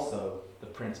is also the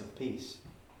Prince of Peace.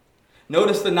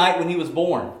 Notice the night when He was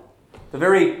born. The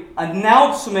very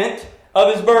announcement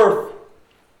of His birth.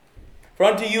 For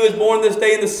unto you is born this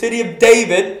day in the city of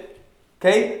David.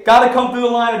 Okay? Got to come through the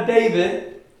line of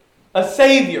David. A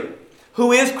Savior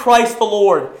who is Christ the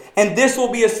Lord. And this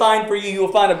will be a sign for you. You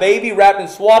will find a baby wrapped in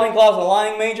swaddling cloths in a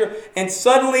lining manger. And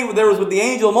suddenly there was with the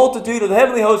angel a multitude of the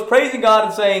heavenly host praising God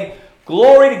and saying,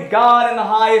 Glory to God in the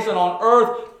highest, and on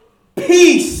earth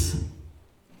peace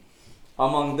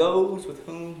among those with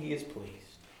whom He is pleased.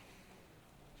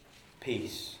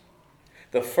 Peace.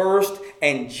 The first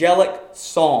angelic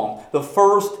song, the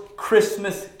first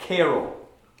Christmas carol,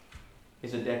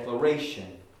 is a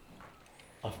declaration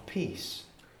of peace.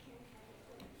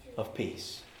 Of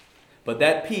peace. But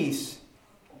that peace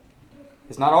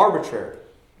is not arbitrary.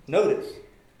 Notice,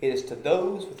 it is to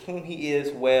those with whom He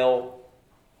is well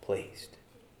pleased.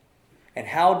 And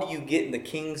how do you get in the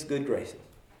King's good graces?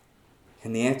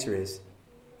 And the answer is,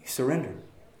 you surrender.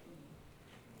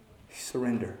 You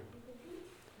surrender.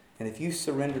 And if you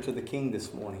surrender to the King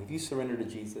this morning, if you surrender to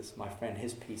Jesus, my friend,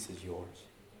 His peace is yours.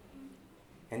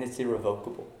 And it's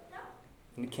irrevocable.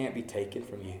 And it can't be taken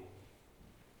from you.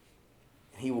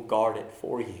 And He will guard it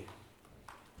for you.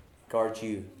 Guard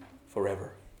you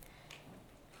forever.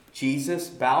 Jesus,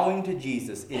 bowing to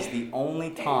Jesus, is the only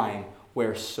time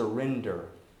where surrender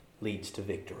leads to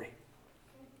victory.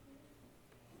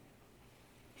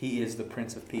 He is the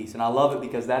Prince of Peace. And I love it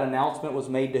because that announcement was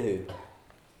made to who?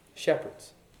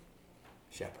 Shepherds.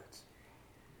 Shepherds.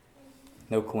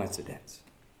 No coincidence.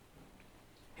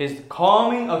 His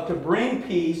coming to bring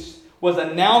peace was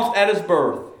announced at His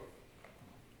birth.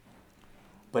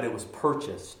 But it was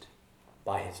purchased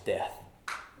by His death.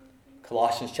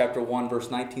 Colossians chapter 1,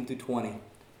 verse 19 through 20.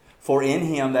 For in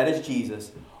Him, that is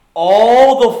Jesus,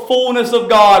 all the fullness of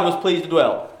God was pleased to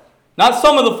dwell. Not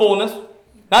some of the fullness,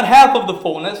 not half of the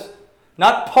fullness,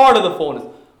 not part of the fullness.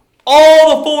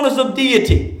 All the fullness of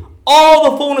deity,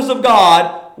 all the fullness of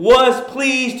God was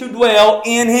pleased to dwell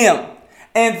in Him.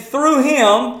 And through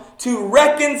Him to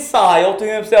reconcile to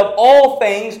Himself all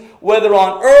things, whether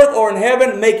on earth or in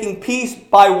heaven, making peace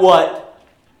by what?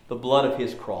 The blood of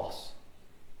His cross.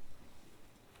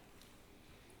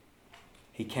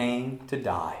 He came to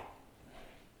die.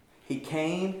 He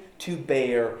came to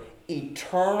bear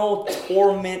eternal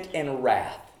torment and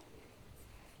wrath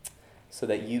so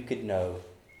that you could know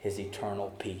His eternal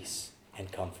peace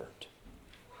and comfort.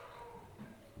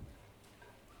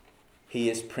 He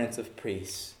is Prince of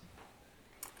Peace.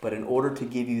 But in order to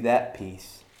give you that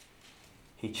peace,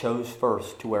 He chose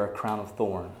first to wear a crown of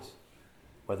thorns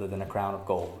rather than a crown of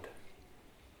gold.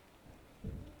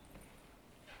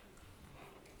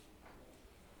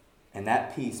 And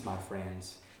that peace, my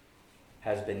friends,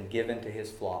 has been given to His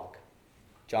flock.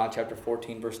 John chapter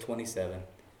 14, verse 27.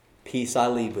 Peace I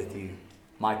leave with you.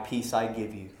 My peace I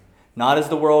give you. Not as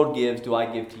the world gives do I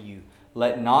give to you.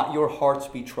 Let not your hearts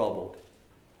be troubled.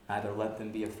 Neither let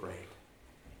them be afraid.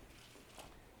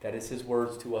 That is His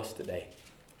words to us today.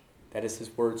 That is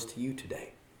His words to you today.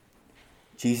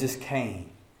 Jesus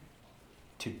came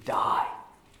to die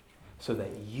so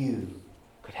that you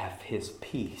could have His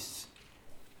peace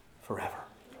forever.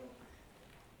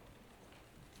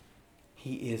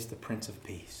 He is the Prince of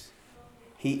Peace.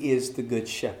 He is the Good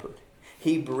Shepherd.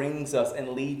 He brings us and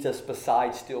leads us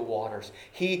beside still waters.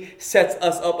 He sets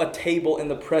us up a table in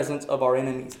the presence of our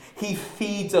enemies. He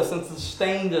feeds us and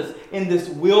sustains us in this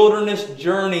wilderness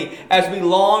journey as we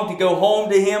long to go home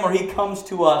to Him or He comes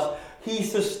to us. He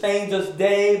sustains us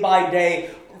day by day,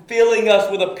 filling us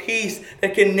with a peace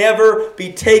that can never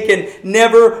be taken,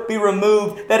 never be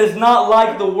removed, that is not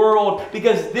like the world,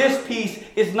 because this peace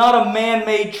is not a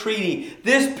man-made treaty.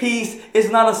 This peace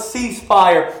is not a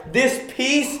ceasefire. This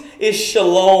peace is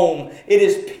shalom. It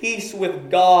is peace with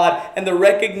God and the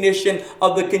recognition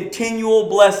of the continual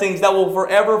blessings that will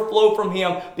forever flow from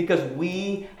Him because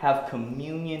we have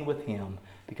communion with Him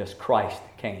because Christ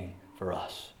came for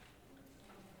us.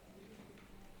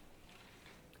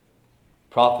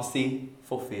 Prophecy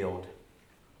fulfilled.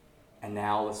 And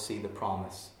now let's see the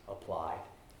promise applied.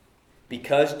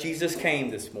 Because Jesus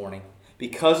came this morning,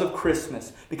 because of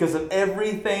Christmas, because of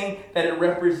everything that it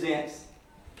represents,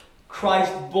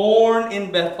 Christ born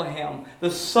in Bethlehem,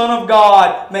 the Son of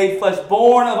God made flesh,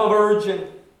 born of a virgin,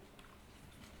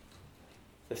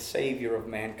 the Savior of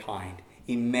mankind,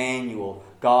 Emmanuel,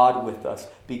 God with us.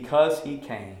 Because He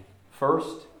came,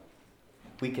 first,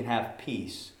 we can have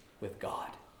peace with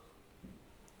God.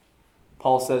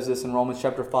 Paul says this in Romans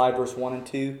chapter 5, verse 1 and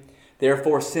 2.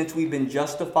 Therefore, since we've been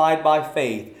justified by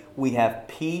faith, we have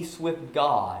peace with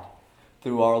God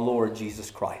through our Lord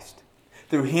Jesus Christ.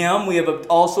 Through Him we have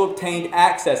also obtained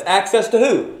access. Access to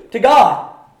who? To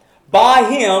God. By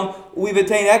Him we've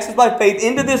attained access by faith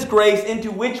into this grace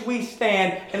into which we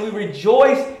stand, and we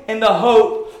rejoice in the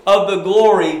hope of the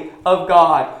glory of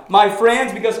God. My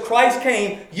friends, because Christ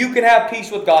came, you can have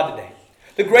peace with God today.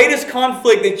 The greatest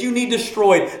conflict that you need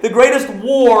destroyed, the greatest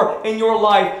war in your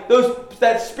life,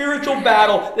 that spiritual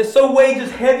battle that so wages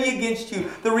heavy against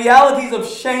you, the realities of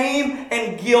shame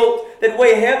and guilt that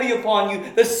weigh heavy upon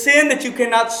you, the sin that you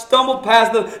cannot stumble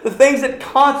past, the things that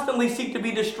constantly seek to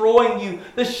be destroying you,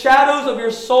 the shadows of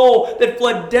your soul that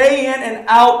flood day in and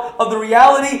out of the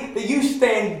reality that you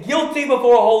stand guilty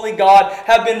before a holy God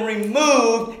have been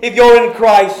removed if you're in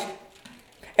Christ.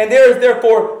 And there is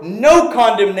therefore no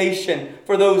condemnation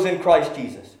for those in Christ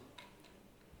Jesus.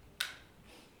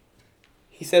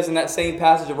 He says in that same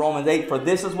passage of Romans 8, for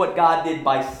this is what God did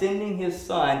by sending His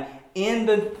Son in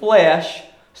the flesh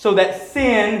so that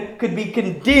sin could be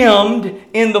condemned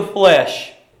in the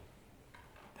flesh.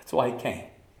 That's why He came.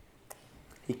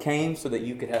 He came so that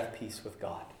you could have peace with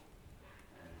God.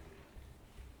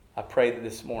 I pray that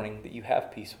this morning that you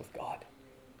have peace with God.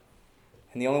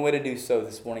 And the only way to do so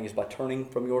this morning is by turning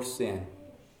from your sin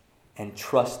and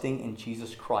trusting in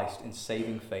Jesus Christ in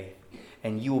saving faith.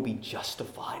 And you will be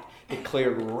justified,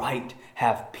 declared right,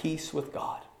 have peace with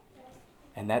God.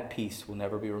 And that peace will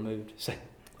never be removed.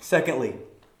 Secondly,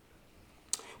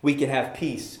 we can have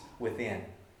peace within.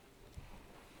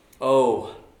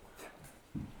 Oh,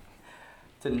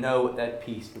 to know what that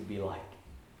peace would be like.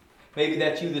 Maybe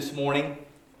that's you this morning.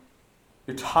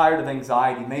 You're tired of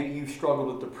anxiety. Maybe you've struggled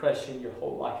with depression your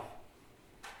whole life.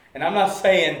 And I'm not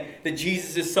saying that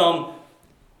Jesus is some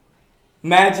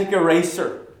magic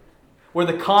eraser where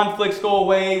the conflicts go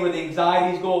away, where the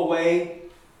anxieties go away.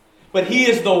 But He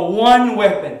is the one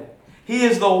weapon. He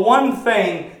is the one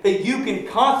thing that you can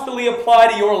constantly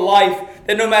apply to your life,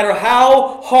 that no matter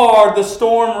how hard the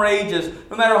storm rages,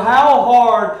 no matter how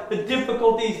hard the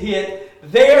difficulties hit,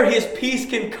 there His peace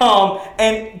can come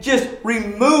and just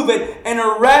remove it and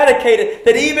eradicate it.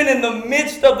 That even in the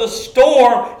midst of the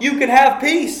storm, you can have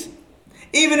peace.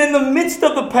 Even in the midst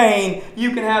of the pain, you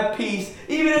can have peace.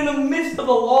 Even in the midst of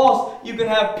the loss, you can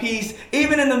have peace.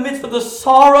 Even in the midst of the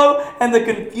sorrow and the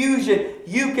confusion,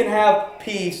 you can have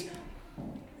peace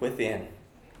within.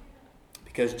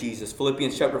 Because Jesus,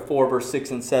 Philippians chapter 4, verse 6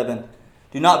 and 7,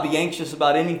 do not be anxious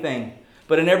about anything,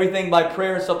 but in everything by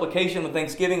prayer and supplication with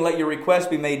thanksgiving, let your requests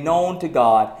be made known to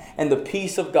God, and the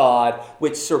peace of God,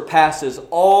 which surpasses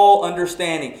all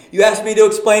understanding. You asked me to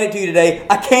explain it to you today.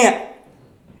 I can't.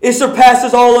 It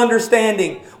surpasses all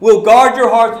understanding. Will guard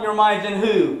your hearts and your minds in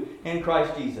who? In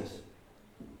Christ Jesus.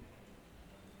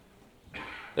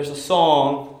 There's a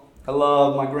song I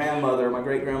love. My grandmother, my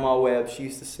great-grandma Webb, she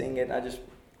used to sing it.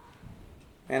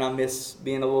 I miss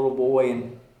being a little boy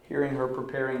and hearing her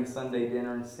preparing Sunday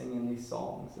dinner and singing these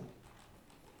songs.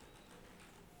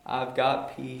 I've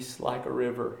got peace like a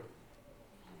river.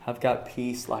 I've got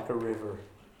peace like a river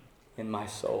in my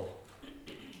soul.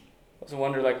 I was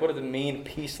wondering, what does it mean,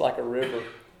 peace like a river?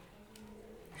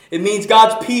 It means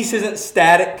God's peace isn't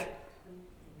static.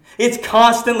 It's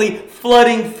constantly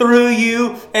flooding through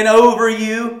you and over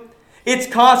you. It's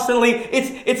constantly,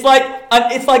 it's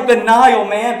like the Nile,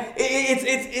 man.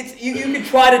 You can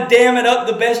try to dam it up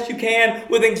the best you can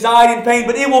with anxiety and pain,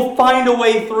 but it will find a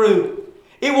way through.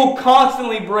 It will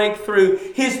constantly break through.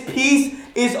 His peace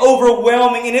is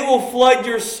overwhelming, and it will flood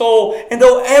your soul. And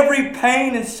though every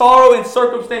pain and sorrow and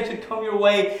circumstance should come your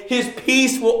way, His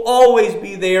peace will always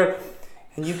be there.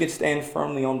 And you can stand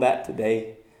firmly on that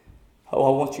today.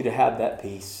 Oh, I want you to have that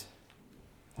peace.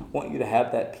 I want you to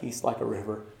have that peace like a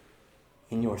river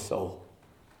in your soul.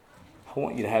 I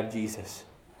want you to have Jesus.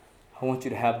 I want you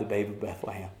to have the babe of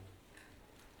Bethlehem,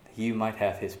 that you might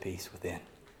have His peace within.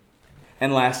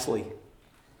 And lastly,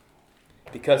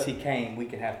 because He came, we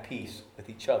can have peace with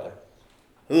each other.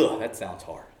 Ugh, that sounds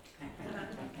hard.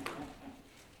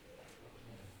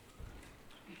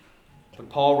 But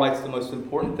Paul writes the most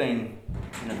important thing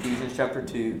in Ephesians chapter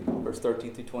 2, verse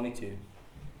 13 through 22.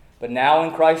 But now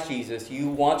in Christ Jesus, you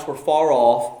once were far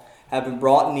off, have been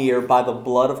brought near by the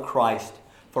blood of Christ.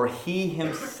 For He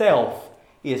Himself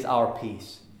is our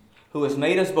peace, who has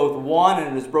made us both one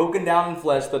and has broken down in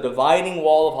flesh the dividing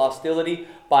wall of hostility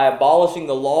by abolishing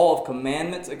the law of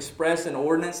commandments expressed in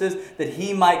ordinances, that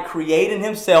He might create in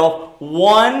Himself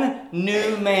one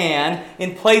new man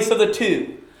in place of the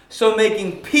two, so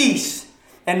making peace,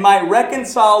 and might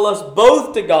reconcile us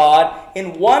both to God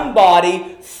in one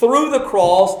body through the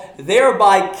cross,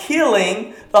 thereby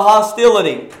killing the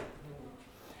hostility.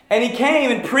 And He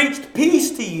came and preached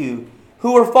peace to you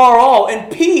who were far off,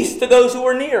 and peace to those who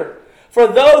were near. For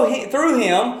through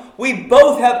him we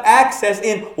both have access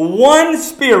in one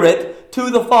Spirit to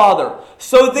the Father.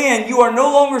 So then you are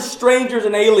no longer strangers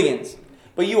and aliens,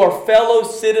 but you are fellow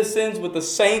citizens with the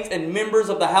saints and members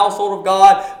of the household of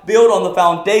God, built on the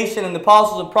foundation and the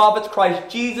apostles and prophets, Christ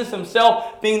Jesus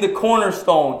himself being the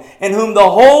cornerstone, in whom the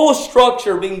whole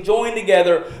structure being joined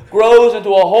together grows into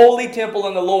a holy temple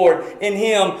in the Lord. In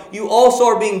him you also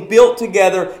are being built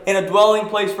together in a dwelling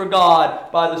place for God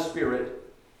by the Spirit.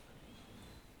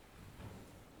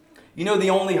 You know the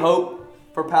only hope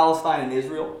for Palestine and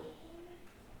Israel?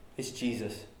 It's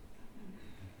Jesus.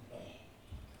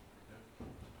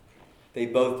 They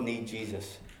both need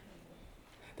Jesus.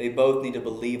 They both need to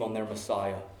believe on their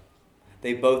Messiah.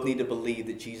 They both need to believe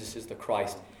that Jesus is the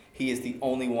Christ. He is the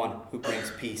only one who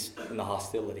brings peace in the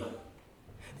hostility.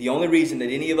 The only reason that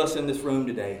any of us in this room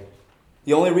today,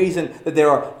 the only reason that there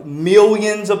are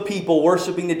millions of people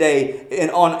worshiping today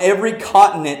and on every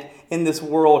continent in this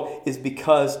world is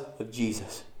because of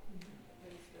Jesus.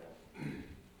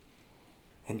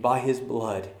 And by his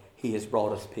blood, he has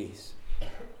brought us peace.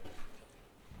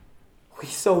 We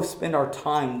so spend our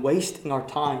time wasting our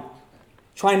time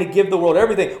trying to give the world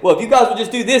everything. Well, if you guys would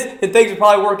just do this, then things would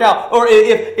probably work out. Or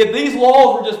if these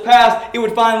laws were just passed, it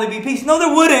would finally be peace. No,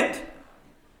 there wouldn't.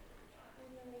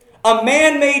 A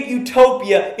man-made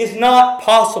utopia is not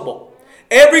possible.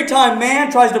 Every time man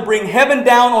tries to bring heaven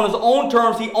down on his own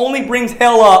terms, he only brings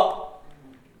hell up.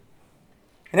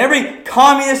 And every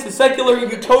communist and secular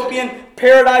utopian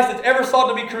paradise that's ever sought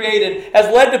to be created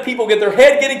has led to people get their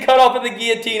head getting cut off at the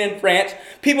guillotine in France,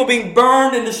 people being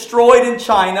burned and destroyed in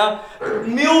China,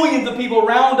 millions of people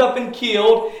round up and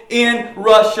killed in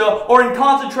Russia, or in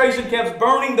concentration camps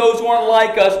burning those who aren't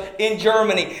like us in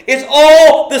Germany. It's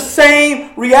all the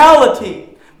same reality.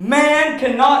 Man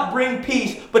cannot bring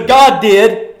peace, but God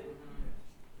did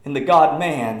in the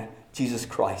God-man, Jesus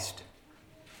Christ.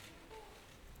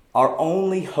 Our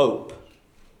only hope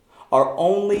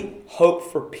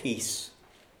for peace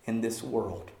in this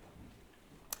world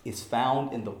is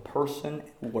found in the person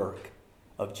and work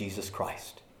of Jesus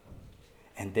Christ.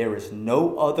 And there is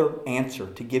no other answer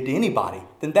to give to anybody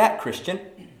than that, Christian.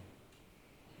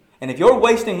 And if you're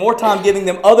wasting more time giving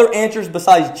them other answers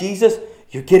besides Jesus,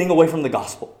 you're getting away from the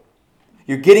gospel.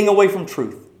 You're getting away from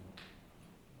truth.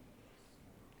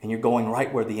 And you're going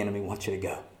right where the enemy wants you to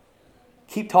go.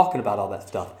 Keep talking about all that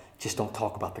stuff. Just don't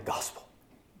talk about the gospel.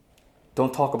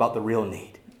 Don't talk about the real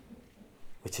need,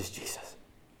 which is Jesus.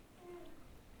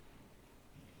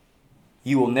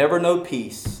 You will never know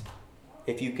peace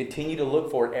if you continue to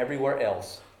look for it everywhere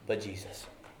else but Jesus.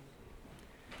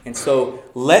 And so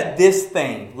let this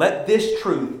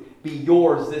truth be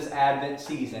yours this Advent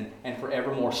season and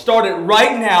forevermore. Start it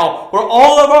right now, where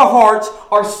all of our hearts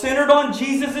are centered on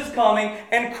Jesus' coming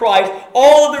and Christ,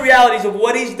 all of the realities of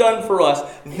what He's done for us.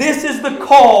 This is the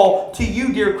call to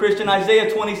you, dear Christian,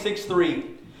 Isaiah 26:3.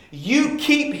 You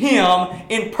keep him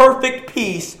in perfect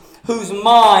peace, whose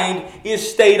mind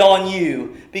is stayed on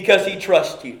you, because he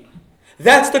trusts you.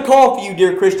 That's the call for you,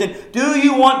 dear Christian. Do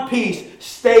you want peace?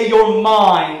 Stay your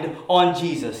mind on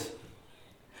Jesus.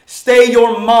 Stay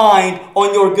your mind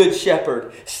on your good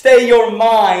shepherd. Stay your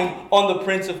mind on the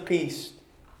Prince of Peace.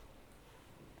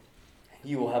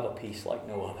 You will have a peace like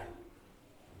no other.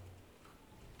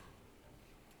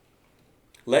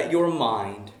 Let your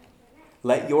mind,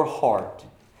 let your heart,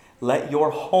 let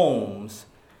your homes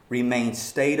remain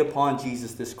stayed upon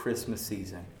Jesus this Christmas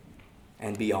season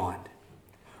and beyond,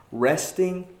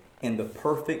 resting in the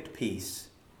perfect peace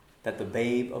that the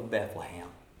babe of Bethlehem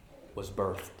was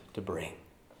birthed to bring.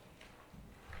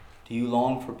 Do you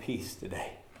long for peace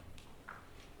today?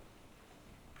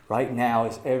 Right now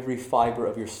is every fiber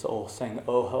of your soul saying,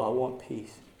 oh, how I want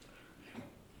peace.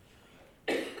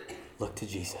 Look to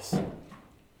Jesus.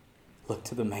 Look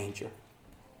to the manger.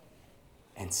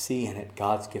 And see in it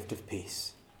God's gift of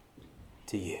peace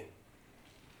to you.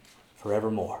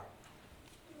 Forevermore.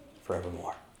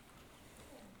 Forevermore.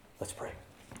 Let's pray.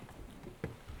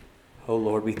 Oh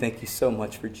Lord, we thank you so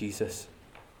much for Jesus.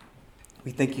 We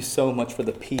thank you so much for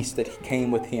the peace that came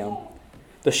with him.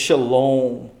 The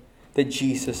shalom that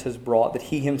Jesus has brought. That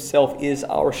he himself is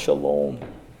our shalom.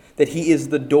 That he is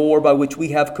the door by which we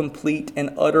have complete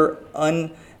and utter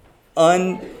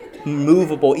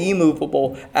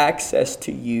immovable access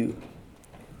to you.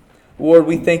 Lord,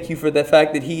 we thank you for the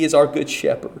fact that he is our good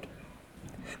shepherd.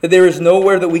 That there is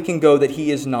nowhere that we can go that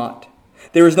he is not.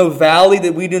 There is no valley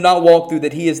that we do not walk through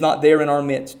that he is not there in our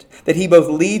midst. That he both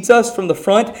leads us from the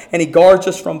front and he guards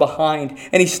us from behind.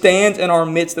 And he stands in our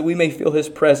midst that we may feel his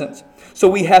presence. So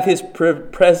we have his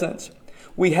presence.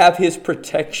 We have His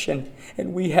protection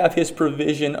and we have His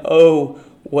provision. Oh,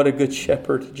 what a good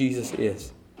shepherd Jesus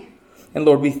is. And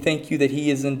Lord, we thank you that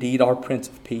He is indeed our Prince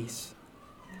of Peace.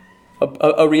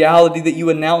 A reality that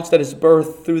you announced at His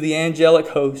birth through the angelic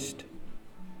host.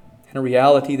 And a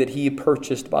reality that He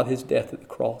purchased by His death at the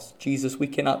cross. Jesus, we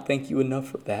cannot thank you enough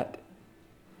for that.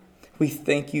 We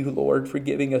thank you, Lord, for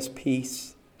giving us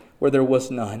peace where there was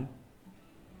none.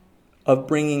 Of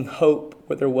bringing hope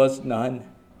where there was none.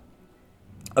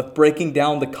 Of breaking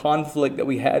down the conflict that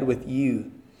we had with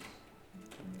you.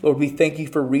 Lord, we thank you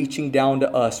for reaching down to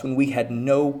us when we had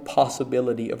no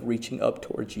possibility of reaching up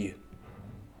towards you.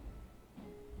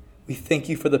 We thank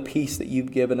you for the peace that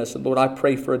you've given us. And Lord, I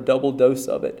pray for a double dose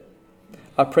of it.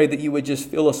 I pray that you would just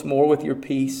fill us more with your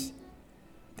peace.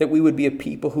 That we would be a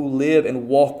people who live and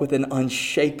walk with an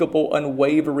unshakable,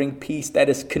 unwavering peace that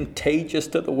is contagious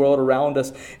to the world around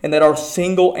us. And that our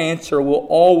single answer will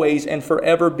always and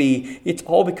forever be, it's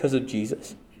all because of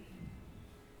Jesus.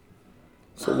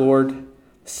 So Lord,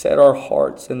 set our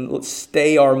hearts and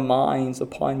stay our minds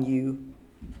upon you.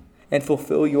 And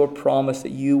fulfill your promise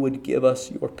that you would give us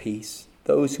your peace.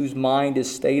 Those whose mind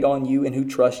is stayed on you and who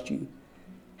trust you.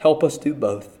 Help us do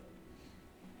both.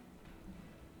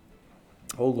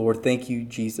 Oh Lord, thank you,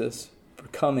 Jesus, for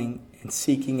coming and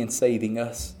seeking and saving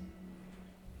us,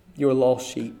 your lost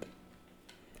sheep.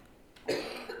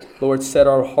 Lord, set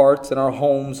our hearts and our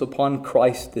homes upon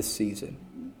Christ this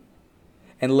season.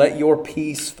 And let your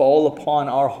peace fall upon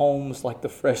our homes like the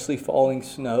freshly falling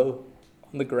snow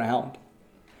on the ground.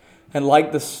 And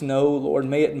like the snow, Lord,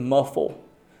 may it muffle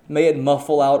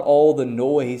out all the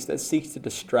noise that seeks to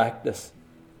distract us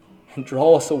and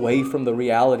draw us away from the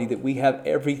reality that we have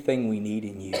everything we need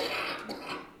in you.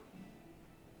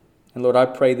 And Lord, I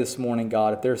pray this morning,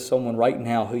 God, if there's someone right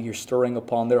now who you're stirring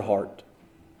upon their heart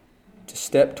to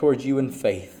step towards you in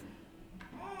faith,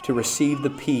 to receive the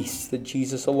peace that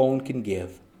Jesus alone can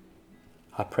give,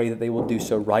 I pray that they will do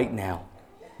so right now,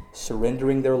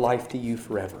 surrendering their life to you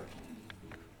forever.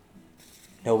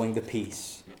 Knowing the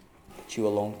peace that you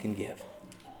alone can give.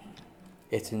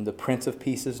 It's in the Prince of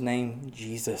Peace's name,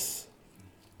 Jesus,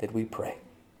 that we pray.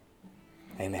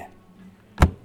 Amen.